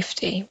patient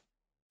safety.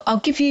 I'll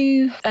give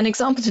you an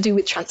example to do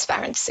with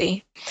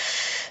transparency.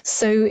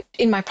 So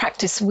in my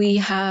practice, we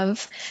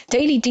have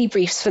daily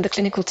debriefs for the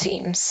clinical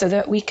teams so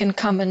that we can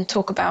come and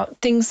talk about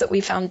things that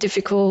we found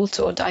difficult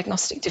or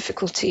diagnostic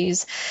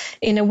difficulties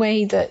in a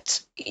way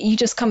that you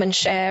just come and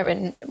share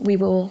and we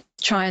will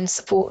try and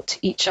support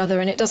each other.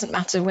 And it doesn't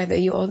matter whether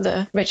you're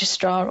the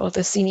registrar or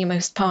the senior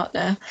most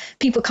partner.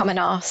 People come and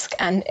ask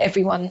and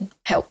everyone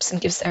helps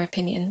and gives their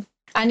opinion.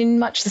 And in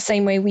much the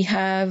same way, we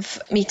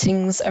have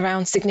meetings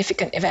around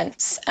significant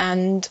events.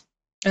 And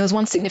There was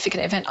one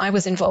significant event I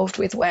was involved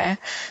with where,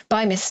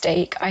 by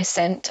mistake, I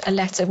sent a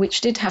letter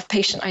which did have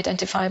patient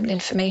identifiable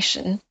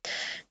information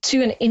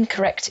to an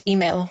incorrect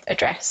email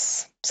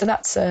address. So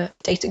that's a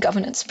data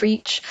governance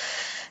breach.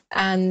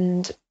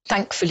 And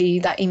thankfully,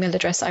 that email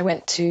address I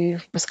went to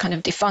was kind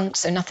of defunct,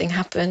 so nothing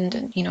happened.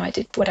 And, I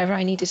did whatever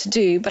I needed to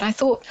do. But I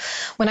thought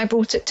when I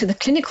brought it to the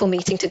clinical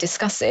meeting to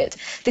discuss it,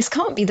 this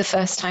can't be the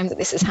first time that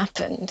this has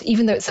happened,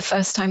 even though it's the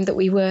first time that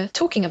we were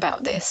talking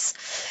about this.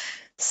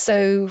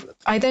 So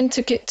I then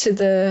took it to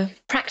the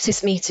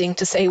practice meeting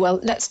to say, well,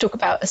 let's talk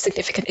about a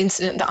significant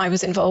incident that I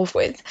was involved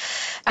with.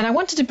 And I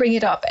wanted to bring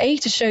it up,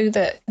 to show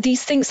that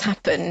these things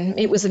happen.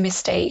 It was a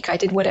mistake. I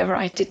did whatever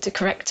I did to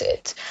correct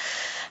it.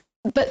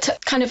 But to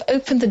kind of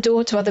open the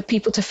door to other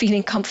people to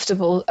feeling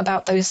comfortable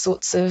about those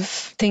sorts of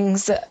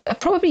things that are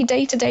probably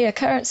day-to-day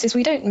occurrences.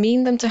 We don't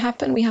mean them to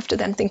happen. We have to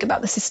then think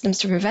about the systems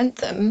to prevent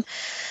them.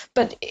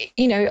 But,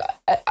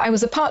 I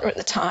was a partner at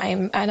the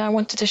time, and I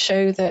wanted to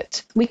show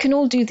that we can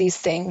all do these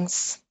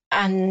things.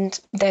 And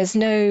there's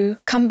no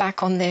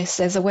comeback on this.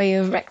 There's a way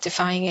of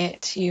rectifying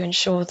it. You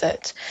ensure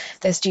that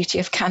there's duty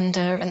of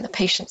candor and the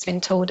patient's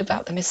been told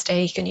about the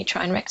mistake and you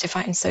try and rectify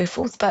it and so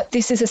forth. But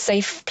this is a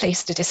safe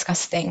place to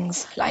discuss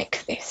things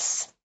like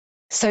this.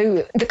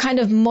 So the kind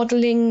of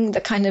modeling, the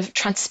kind of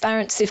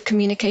transparency of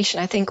communication,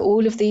 I think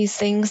all of these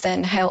things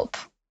then help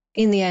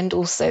in the end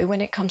also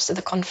when it comes to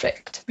the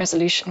conflict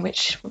resolution,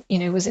 which,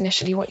 was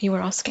initially what you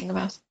were asking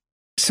about.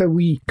 So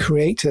we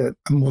create a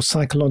more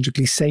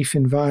psychologically safe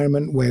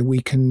environment where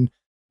we can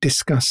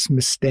discuss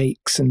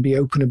mistakes and be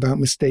open about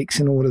mistakes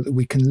in order that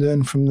we can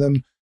learn from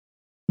them.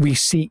 We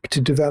seek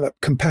to develop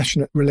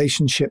compassionate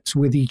relationships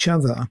with each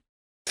other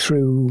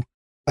through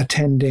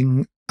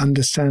attending,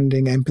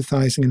 understanding,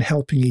 empathizing, and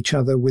helping each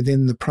other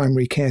within the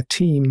primary care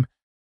team.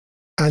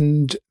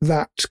 And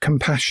that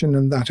compassion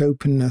and that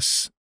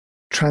openness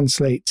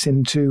translates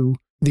into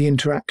the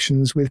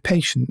interactions with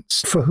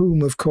patients, for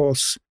whom, of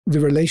course, the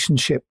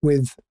relationship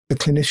with the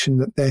clinician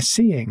that they're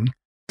seeing,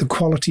 the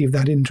quality of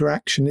that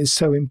interaction is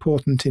so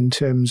important in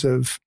terms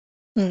of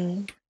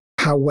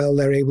how well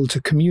they're able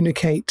to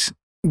communicate,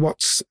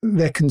 what's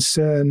their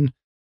concern,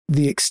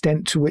 the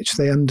extent to which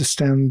they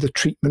understand the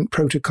treatment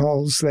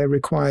protocols they're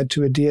required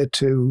to adhere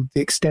to,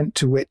 the extent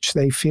to which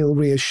they feel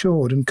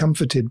reassured and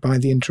comforted by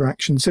the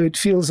interaction. So it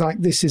feels like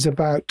this is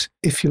about,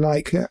 if you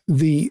like,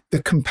 the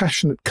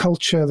compassionate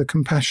culture, the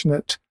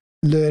compassionate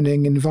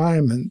learning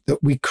environment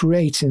that we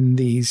create in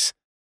these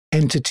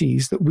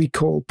entities that we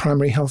call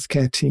primary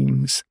healthcare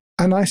teams.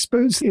 And I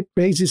suppose it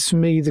raises for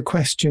me the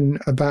question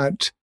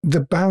about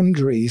the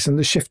boundaries and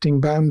the shifting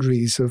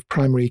boundaries of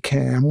primary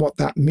care and what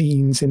that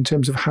means in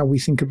terms of how we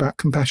think about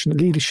compassionate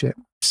leadership.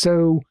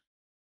 So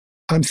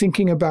I'm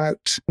thinking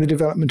about the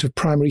development of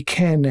primary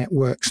care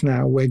networks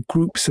now, where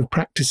groups of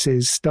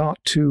practices start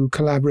to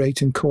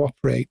collaborate and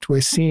cooperate. We're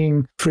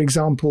seeing, for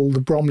example,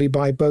 the Bromley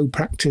by Bow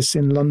practice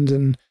in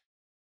London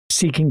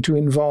seeking to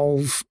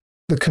involve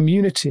the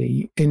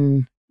community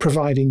in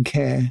providing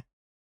care.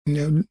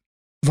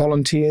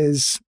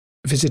 Volunteers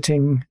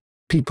visiting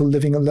people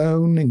living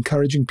alone,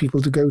 encouraging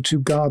people to go to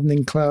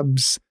gardening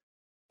clubs,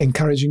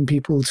 encouraging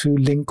people to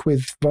link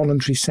with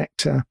voluntary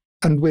sector.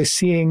 And we're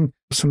seeing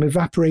some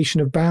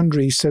evaporation of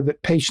boundaries so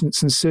that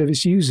patients and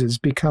service users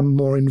become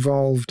more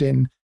involved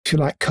in, if you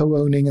like,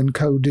 co-owning and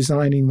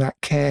co-designing that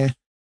care.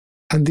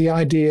 And the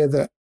idea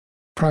that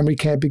primary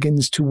care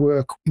begins to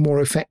work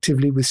more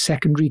effectively with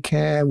secondary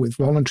care, with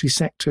voluntary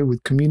sector,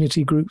 with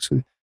community groups,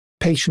 with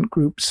patient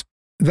groups.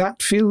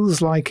 That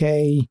feels like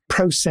a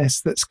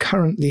process that's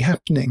currently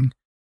happening.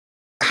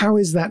 How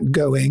is that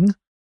going?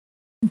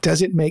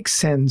 Does it make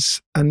sense?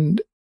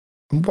 And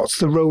what's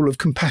the role of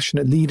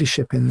compassionate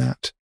leadership in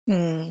that?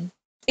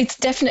 It's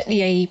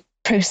definitely a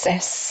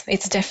process.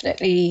 It's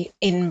definitely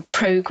in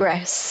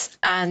progress.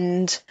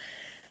 And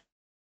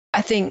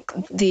I think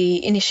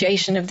the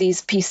initiation of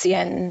these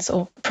PCNs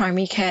or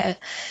primary care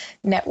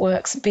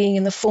networks being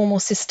in the formal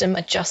system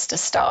are just a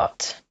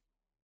start,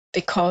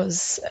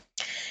 because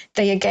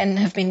they again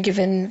have been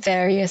given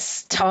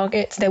various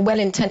targets. They're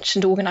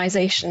well-intentioned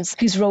organizations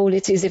whose role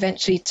it is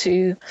eventually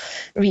to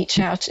reach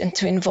out and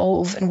to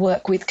involve and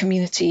work with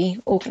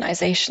community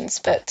organizations.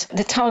 But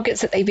the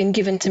targets that they've been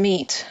given to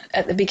meet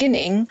at the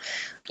beginning,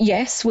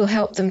 yes, will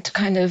help them to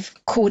kind of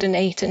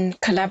coordinate and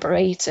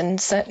collaborate. And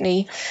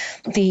certainly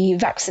the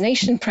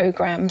vaccination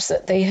programs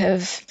that they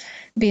have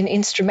been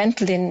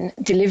instrumental in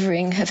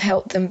delivering have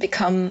helped them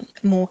become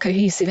more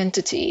cohesive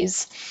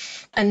entities.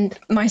 And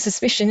my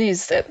suspicion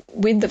is that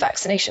with the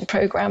vaccination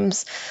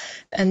programs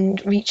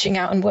and reaching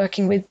out and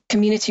working with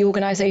community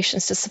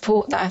organizations to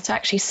support that,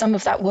 actually some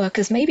of that work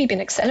has maybe been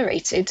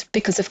accelerated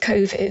because of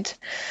COVID.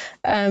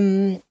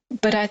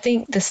 But I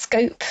think the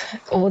scope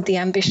or the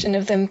ambition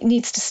of them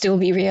needs to still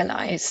be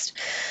realized.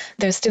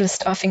 There's still a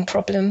staffing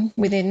problem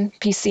within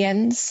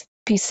PCNs.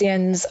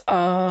 PCNs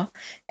are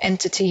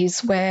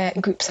entities where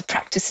groups of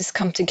practices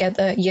come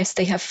together. Yes,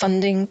 they have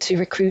funding to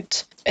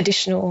recruit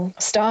additional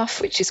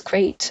staff, which is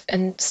great,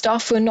 and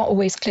staff who are not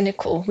always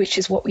clinical, which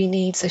is what we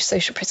need, so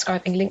social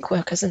prescribing link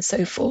workers and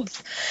so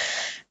forth.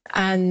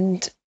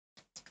 And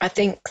I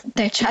think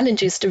their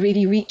challenge is to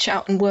really reach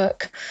out and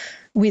work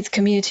with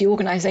community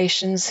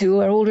organisations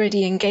who are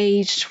already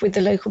engaged with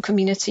the local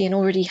community and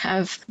already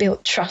have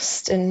built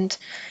trust and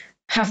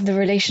have the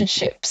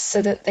relationships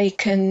so that they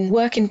can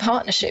work in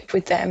partnership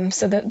with them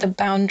so that the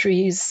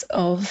boundaries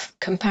of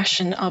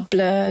compassion are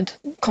blurred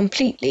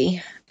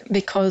completely.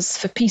 Because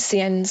for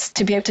PCNs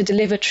to be able to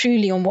deliver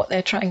truly on what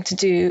they're trying to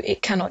do,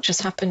 it cannot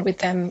just happen with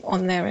them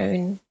on their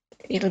own.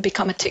 It'll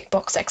become a tick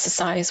box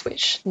exercise,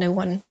 which no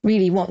one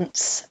really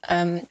wants.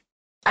 And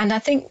I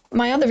think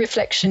my other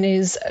reflection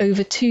is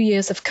over 2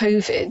 years of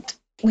COVID,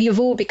 we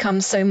have all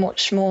become so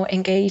much more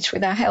engaged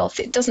with our health.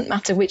 It doesn't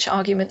matter which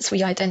arguments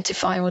we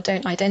identify or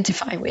don't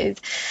identify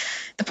with.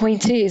 The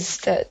point is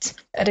that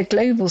at a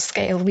global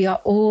scale, we are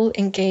all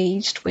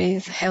engaged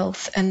with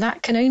health, and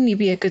that can only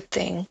be a good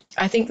thing.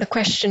 I think the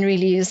question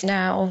really is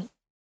now,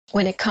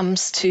 when it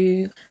comes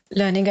to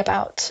learning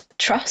about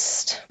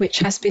trust, which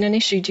has been an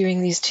issue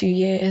during these 2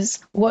 years,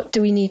 what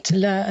do we need to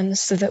learn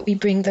so that we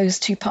bring those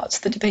two parts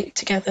of the debate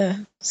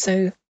together?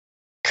 So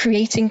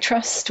creating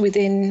trust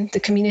within the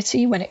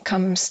community when it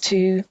comes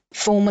to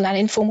formal and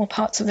informal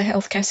parts of the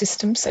healthcare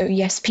system. So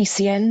yes,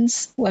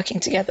 PCNs working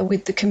together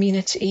with the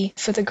community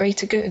for the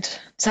greater good.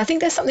 So I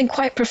think there's something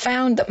quite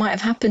profound that might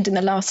have happened in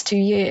the last 2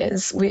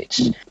 years,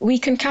 which we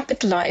can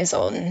capitalize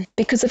on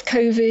because of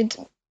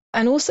COVID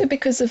and also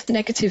because of the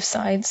negative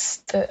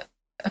sides that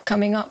are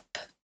coming up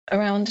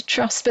around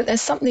trust. But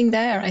there's something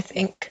there, I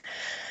think,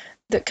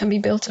 that can be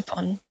built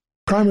upon.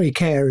 Primary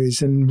care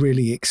is a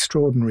really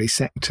extraordinary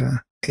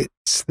sector.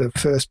 It's the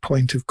first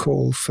point of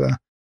call for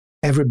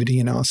everybody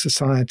in our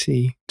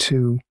society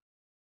to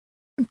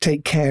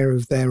take care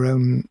of their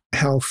own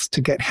health,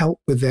 to get help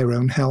with their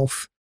own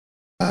health,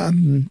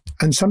 and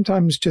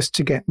sometimes just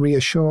to get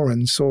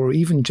reassurance or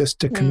even just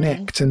to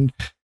connect. And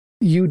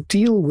you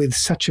deal with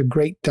such a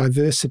great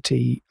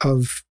diversity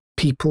of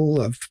people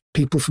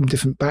from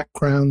different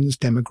backgrounds,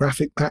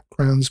 demographic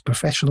backgrounds,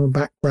 professional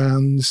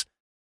backgrounds,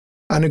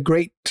 and a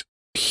great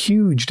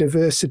huge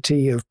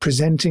diversity of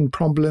presenting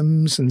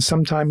problems, and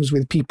sometimes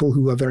with people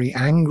who are very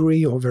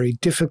angry or very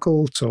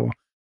difficult or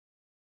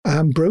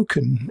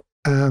broken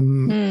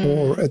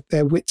or at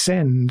their wits'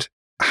 end.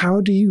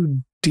 How do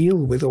you deal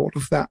with all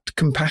of that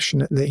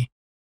compassionately?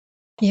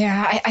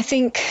 Yeah, I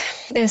think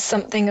there's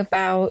something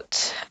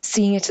about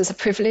seeing it as a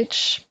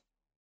privilege.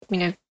 You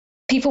know,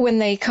 people, when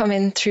they come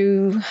in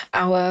through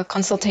our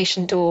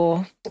consultation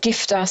door,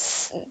 gift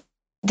us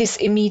this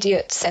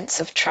immediate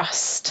sense of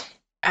trust.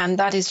 And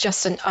that is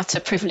just an utter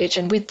privilege.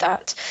 And with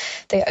that,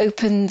 they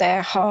open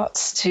their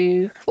hearts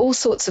to all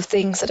sorts of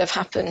things that have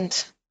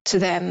happened to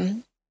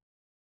them.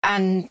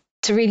 And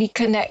to really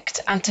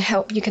connect and to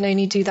help, you can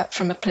only do that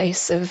from a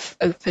place of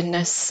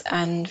openness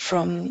and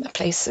from a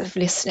place of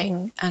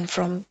listening and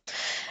from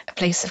a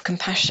place of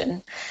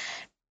compassion.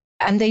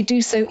 And they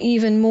do so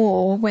even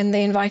more when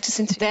they invite us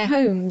into their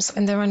homes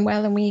when they're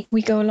unwell and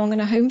we go along on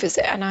a home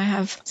visit. And I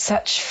have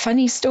such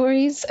funny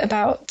stories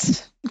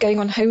about going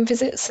on home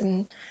visits,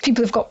 and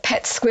people have got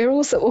pet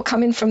squirrels that will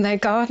come in from their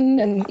garden.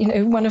 And, you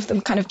know, one of them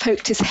kind of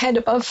poked his head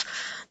above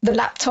the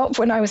laptop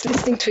when I was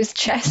listening to his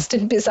chest,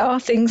 and bizarre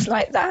things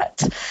like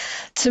that,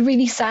 to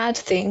really sad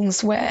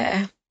things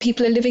where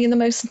people are living in the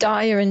most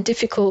dire and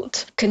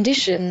difficult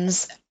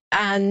conditions.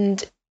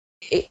 And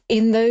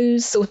in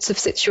those sorts of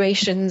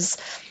situations,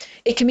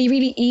 it can be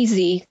really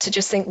easy to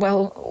just think,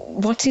 well,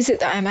 what is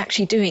it that I'm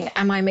actually doing?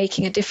 Am I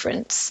making a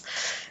difference?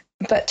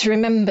 But to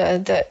remember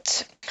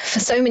that for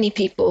so many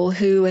people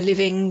who are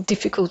living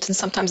difficult and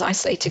sometimes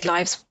isolated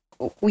lives,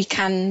 we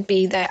can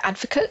be their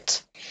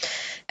advocate.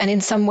 And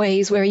in some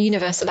ways, we're a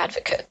universal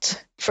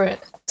advocate for a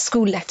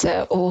school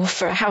letter or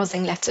for a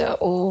housing letter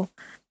or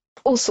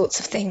all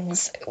sorts of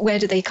things. Where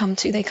do they come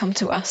to? They come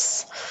to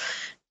us.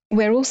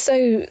 We're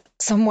also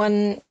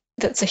someone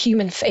that's a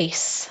human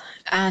face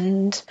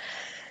and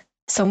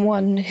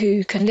someone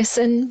who can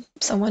listen,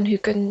 someone who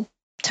can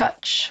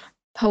touch,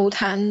 hold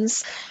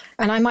hands.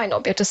 And I might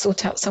not be able to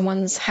sort out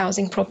someone's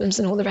housing problems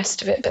and all the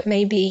rest of it, but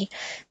maybe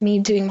me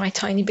doing my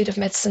tiny bit of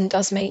medicine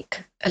does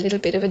make a little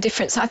bit of a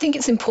difference. I think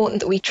it's important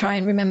that we try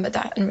and remember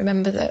that, and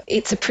remember that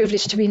it's a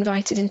privilege to be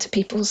invited into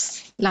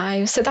people's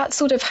lives. So that's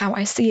sort of how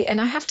I see it. And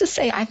I have to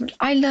say,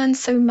 I learned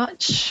so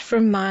much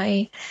from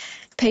my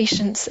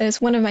patients.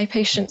 There's one of my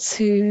patients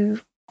who,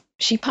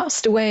 she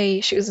passed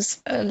away. She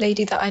was a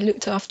lady that I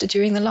looked after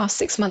during the last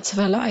 6 months of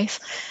her life.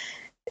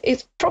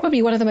 It's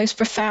probably one of the most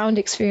profound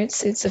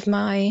experiences of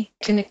my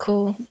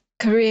clinical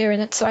career.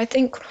 And so I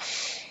think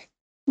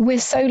we're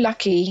so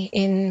lucky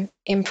in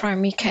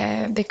primary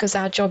care because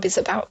our job is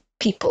about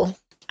people.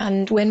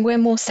 And when we're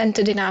more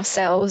centered in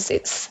ourselves,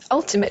 it's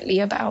ultimately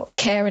about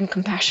care and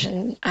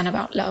compassion and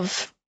about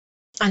love.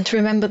 And to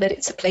remember that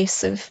it's a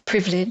place of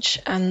privilege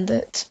and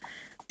that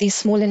these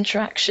small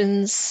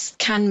interactions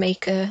can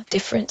make a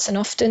difference, and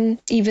often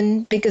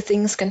even bigger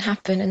things can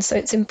happen. And so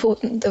it's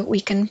important that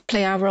we can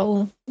play our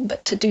role,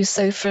 but to do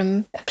so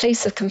from a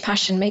place of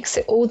compassion makes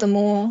it all the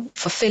more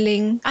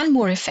fulfilling and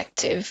more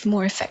effective,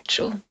 more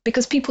effectual,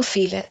 because people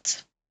feel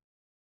it.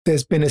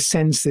 there's been a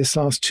sense this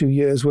last 2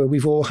 years where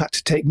we've all had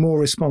to take more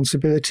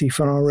responsibility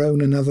for our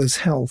own and others'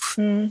 health.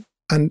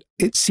 And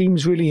it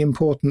seems really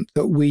important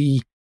that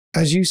we,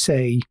 as you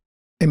say,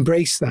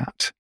 embrace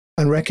that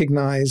and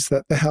recognize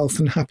that the health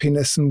and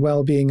happiness and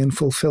well-being and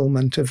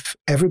fulfillment of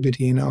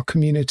everybody in our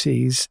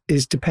communities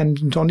is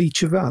dependent on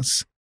each of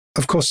us.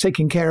 Of course,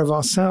 taking care of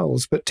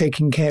ourselves, but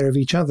taking care of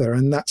each other.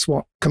 And that's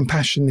what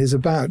compassion is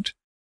about.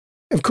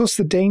 Of course,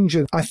 the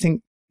danger, I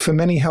think, for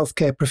many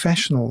healthcare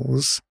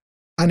professionals,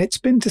 and it's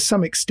been to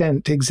some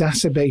extent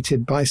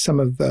exacerbated by some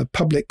of the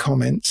public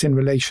comments in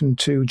relation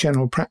to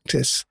general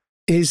practice,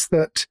 is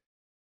that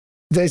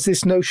there's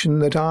this notion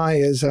that I,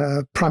 as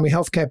a primary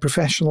healthcare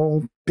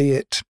professional, be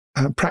it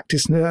a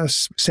practice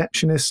nurse,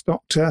 receptionist,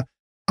 doctor,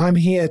 I'm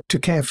here to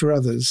care for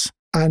others.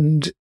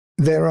 And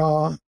there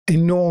are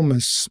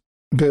enormous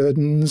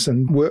burdens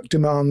and work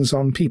demands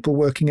on people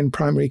working in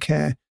primary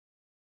care.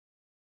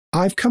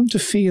 I've come to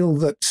feel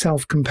that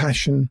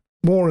self-compassion,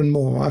 more and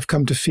more, I've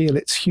come to feel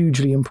it's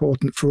hugely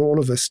important for all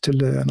of us to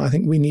learn. I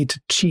think we need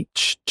to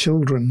teach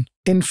children,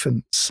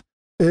 infants,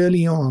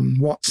 early on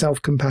what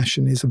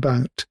self-compassion is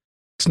about.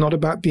 It's not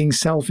about being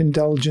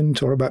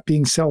self-indulgent or about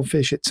being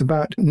selfish. It's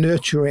about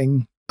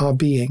nurturing our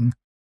being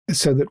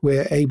so that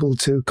we're able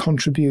to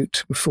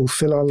contribute,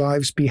 fulfill our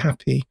lives, be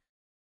happy.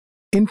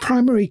 In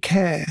primary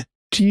care,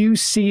 do you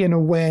see an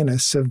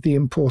awareness of the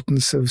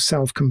importance of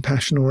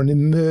self-compassion or an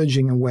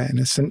emerging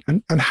awareness?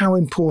 And how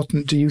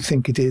important do you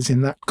think it is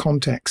in that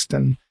context?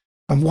 And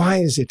why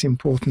is it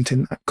important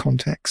in that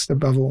context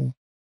above all?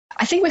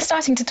 I think we're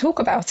starting to talk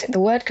about it. The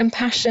word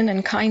compassion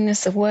and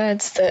kindness are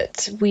words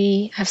that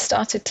we have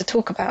started to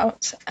talk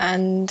about.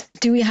 And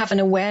do we have an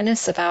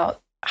awareness about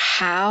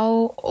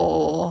how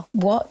or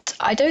what?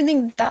 I don't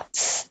think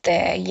that's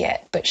there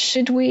yet, but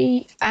should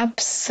we?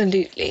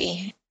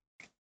 Absolutely.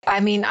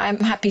 I mean, I'm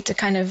happy to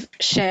kind of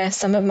share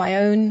some of my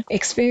own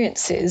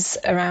experiences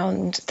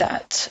around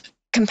that.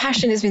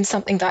 Compassion has been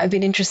something that I've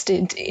been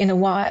interested in a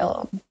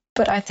while,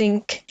 but I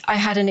think I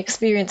had an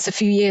experience a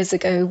few years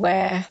ago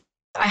where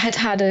I had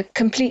had a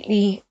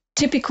completely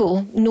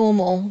typical,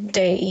 normal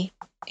day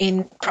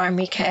in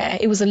primary care.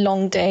 It was a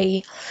long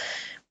day,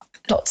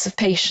 lots of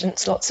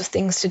patients, lots of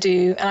things to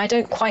do, and I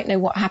don't quite know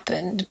what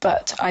happened,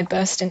 but I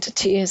burst into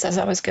tears as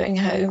I was going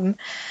home.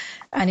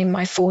 And in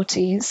my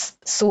 40s,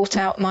 sought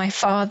out my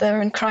father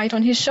and cried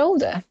on his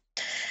shoulder.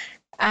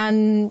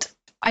 And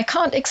I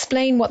can't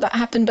explain what that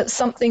happened, but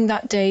something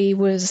that day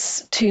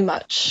was too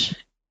much.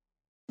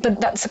 But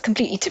that's a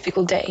completely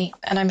typical day.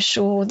 And I'm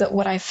sure that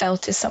what I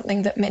felt is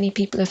something that many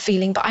people are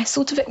feeling, but I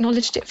sort of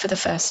acknowledged it for the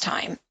first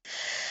time.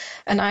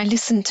 And I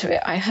listened to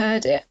it, I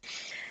heard it.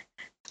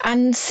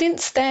 And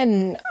since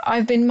then,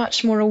 I've been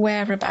much more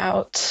aware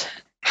about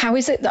how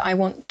is it that I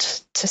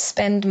want to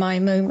spend my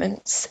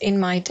moments in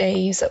my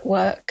days at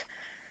work?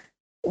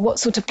 What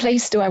sort of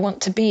place do I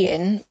want to be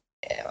in?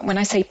 When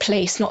I say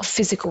place, not a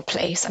physical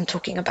place, I'm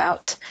talking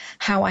about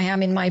how I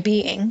am in my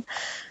being,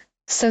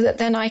 so that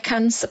then I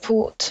can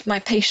support my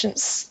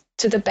patients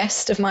to the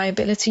best of my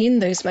ability in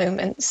those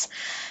moments,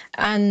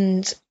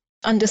 and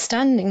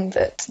understanding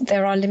that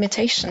there are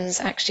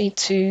limitations actually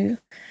to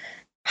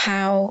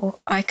how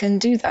I can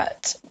do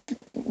that.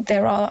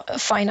 There are a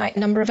finite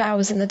number of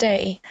hours in the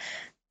day.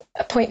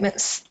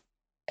 Appointments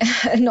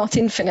are not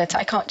infinite.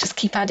 I can't just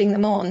keep adding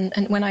them on.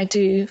 And when I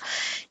do,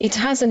 it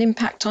has an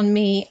impact on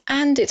me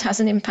and it has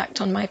an impact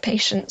on my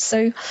patients.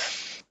 So,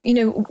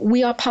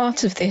 we are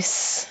part of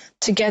this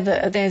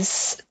together.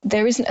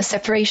 There isn't a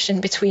separation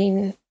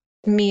between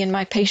me and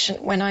my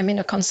patient when I'm in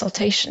a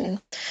consultation.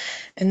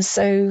 And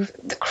so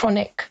the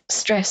chronic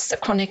stress, the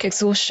chronic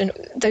exhaustion,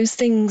 those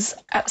things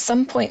at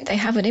some point they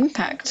have an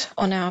impact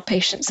on our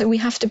patients. So we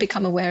have to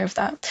become aware of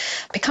that.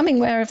 Becoming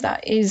aware of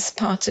that is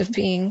part of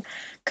being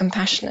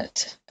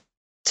compassionate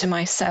to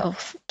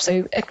myself.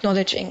 So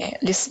acknowledging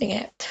it, listening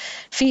it,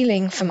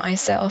 feeling for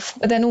myself,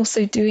 but then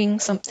also doing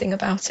something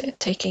about it,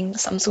 taking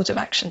some sort of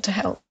action to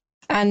help.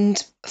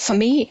 And for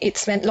me,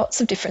 it's meant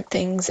lots of different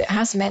things. It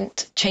has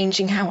meant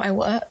changing how I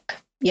work.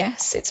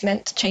 Yes, it's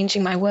meant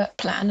changing my work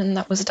plan, and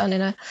that was done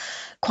in a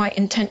quite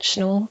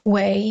intentional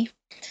way.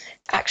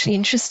 Actually,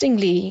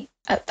 interestingly,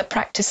 at the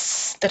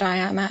practice that I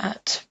am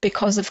at,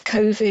 because of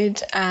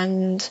COVID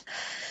and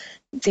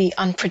the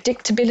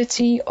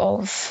unpredictability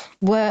of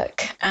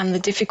work and the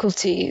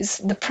difficulties,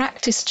 the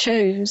practice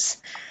chose,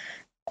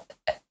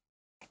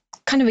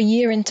 kind of a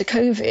year into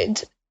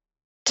COVID,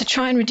 to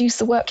try and reduce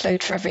the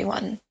workload for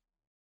everyone,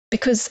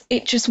 because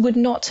it just would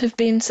not have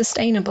been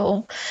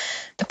sustainable.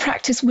 The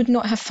practice would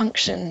not have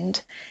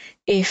functioned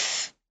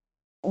if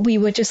we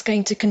were just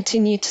going to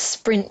continue to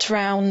sprint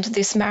around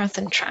this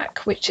marathon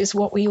track, which is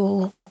what we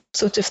all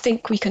sort of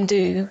think we can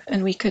do,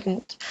 and we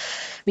couldn't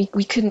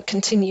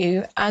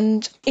continue.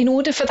 And in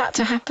order for that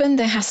to happen,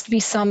 there has to be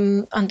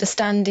some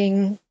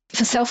understanding.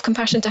 For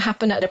self-compassion to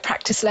happen at a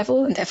practice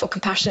level, and therefore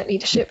compassionate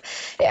leadership,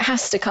 it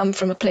has to come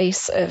from a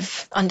place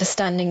of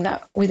understanding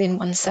that within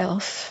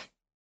oneself.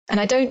 And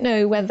I don't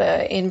know whether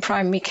in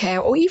primary care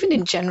or even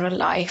in general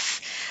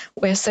life,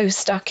 we're so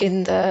stuck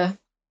in the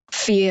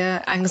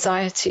fear,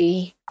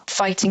 anxiety,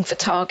 fighting for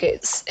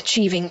targets,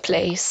 achieving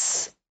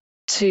place,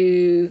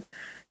 to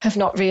have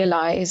not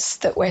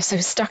realized that we're so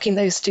stuck in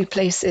those two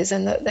places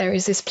and that there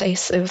is this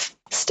place of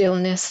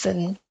stillness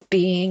and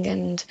being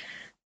and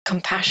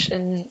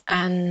compassion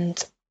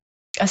and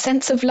a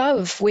sense of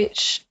love,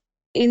 which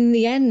in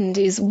the end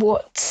is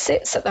what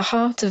sits at the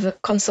heart of a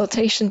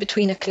consultation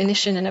between a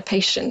clinician and a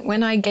patient.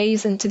 When I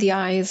gaze into the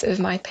eyes of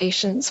my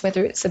patients,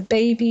 whether it's a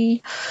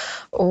baby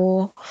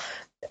or,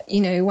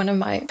 one of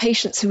my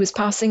patients who was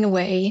passing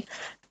away,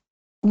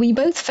 we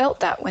both felt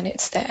that when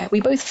it's there.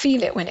 We both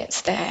feel it when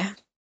it's there.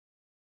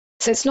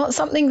 So it's not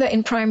something that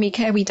in primary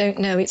care we don't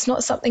know. It's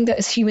not something that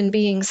as human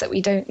beings that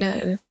we don't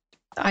know.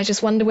 I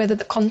just wonder whether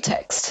the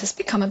context has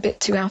become a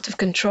bit too out of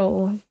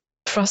control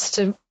for us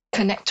to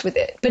connect with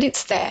it. But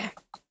it's there.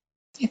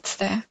 It's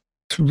there.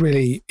 It's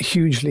really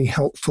hugely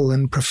helpful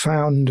and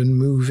profound and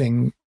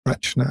moving,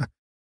 Rachna.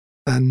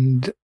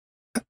 And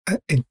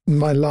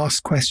my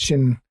last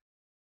question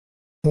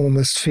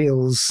almost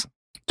feels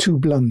too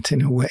blunt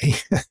in a way.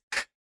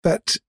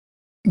 But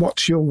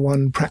what's your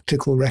one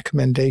practical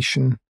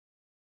recommendation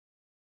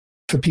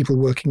for people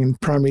working in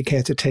primary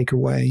care to take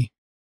away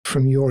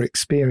from your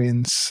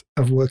experience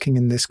of working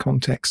in this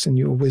context and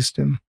your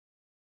wisdom?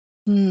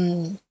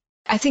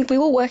 I think we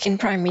all work in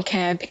primary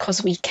care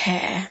because we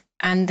care.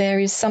 And there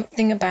is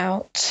something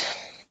about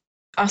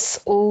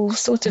us all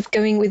sort of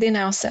going within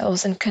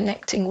ourselves and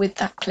connecting with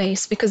that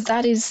place, because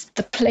that is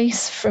the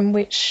place from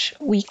which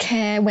we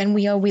care when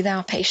we are with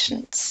our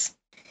patients.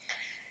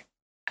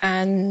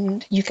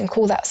 And you can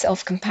call that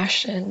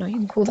self-compassion, or you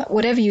can call that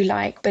whatever you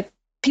like, but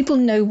people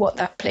know what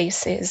that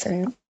place is.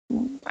 And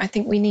I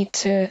think we need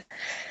to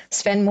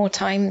spend more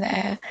time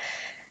there.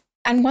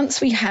 And once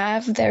we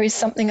have, there is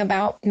something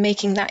about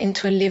making that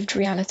into a lived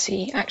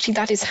reality. Actually,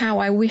 that is how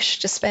I wish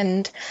to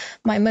spend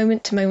my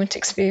moment-to-moment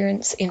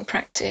experience in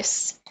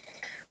practice.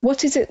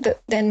 What is it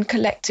that then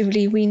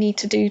collectively we need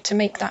to do to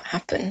make that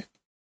happen?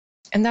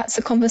 And that's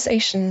a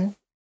conversation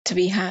to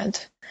be had,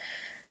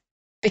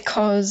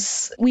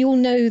 because we all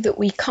know that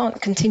we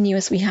can't continue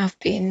as we have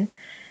been.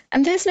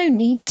 And there's no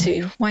need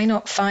to. Why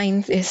not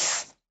find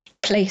this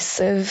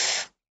place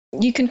of,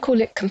 you can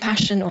call it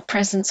compassion or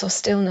presence or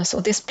stillness,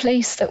 or this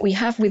place that we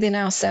have within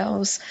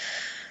ourselves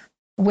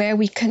where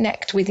we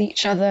connect with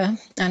each other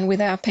and with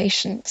our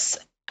patients.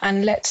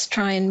 And let's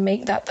try and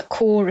make that the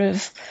core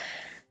of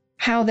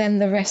how then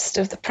the rest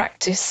of the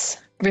practice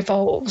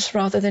revolves,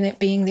 rather than it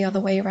being the other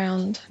way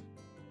around.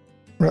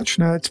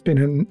 Rachna, it's been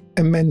an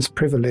immense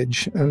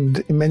privilege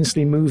and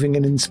immensely moving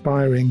and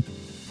inspiring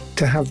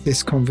to have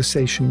this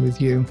conversation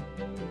with you.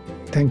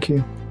 Thank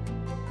you.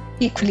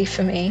 Equally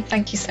for me.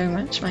 Thank you so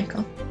much,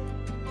 Michael.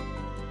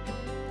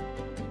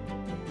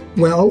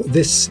 Well,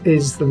 this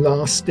is the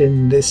last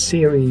in this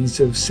series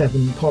of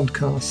 7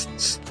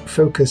 podcasts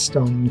focused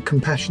on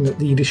compassionate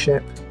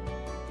leadership,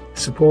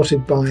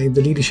 supported by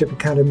the Leadership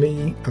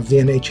Academy of the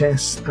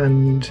NHS,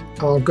 and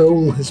our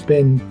goal has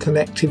been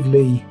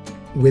collectively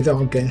with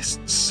our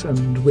guests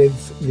and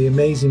with the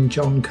amazing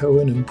John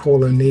Cohen and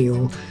Paul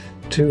O'Neill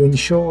to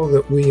ensure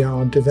that we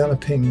are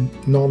developing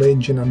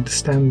knowledge and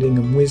understanding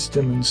and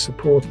wisdom and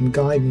support and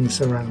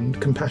guidance around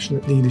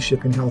compassionate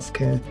leadership in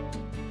healthcare.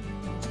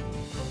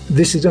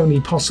 This is only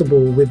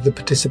possible with the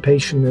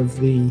participation of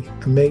the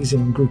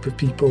amazing group of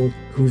people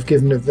who've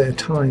given of their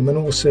time, and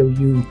also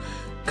you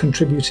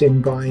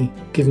contributing by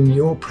giving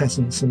your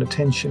presence and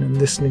attention and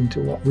listening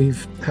to what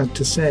we've had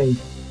to say.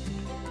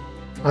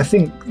 I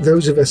think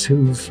those of us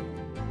who've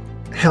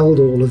held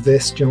all of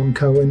this, John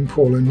Cohen,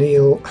 Paul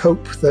O'Neill,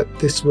 hope that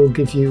this will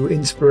give you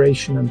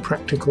inspiration and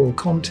practical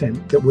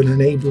content that will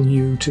enable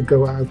you to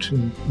go out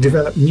and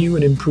develop new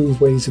and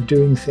improved ways of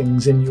doing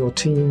things in your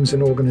teams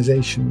and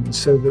organizations,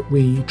 so that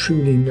we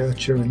truly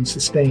nurture and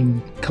sustain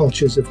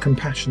cultures of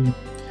compassion.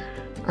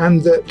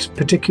 And that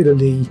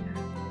particularly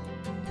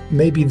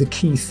maybe the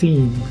key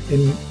theme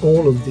in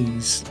all of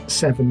these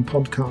 7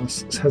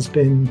 podcasts has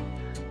been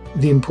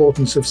the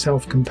importance of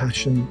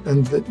self-compassion,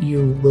 and that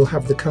you will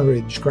have the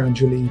courage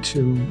gradually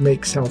to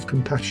make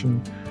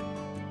self-compassion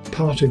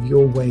part of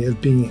your way of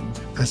being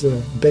as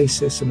a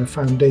basis and a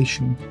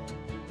foundation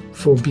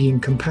for being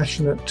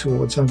compassionate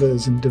towards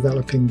others and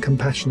developing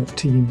compassionate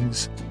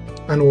teams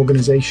and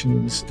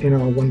organizations in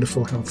our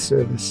wonderful health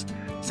service.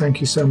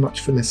 Thank you so much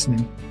for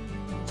listening.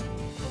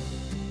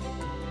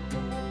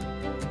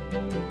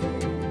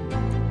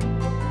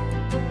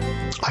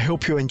 I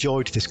hope you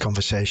enjoyed this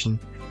conversation.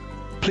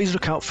 Please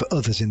look out for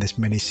others in this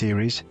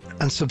mini-series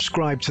and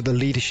subscribe to the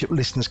Leadership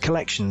Listeners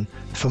collection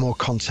for more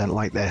content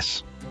like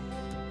this.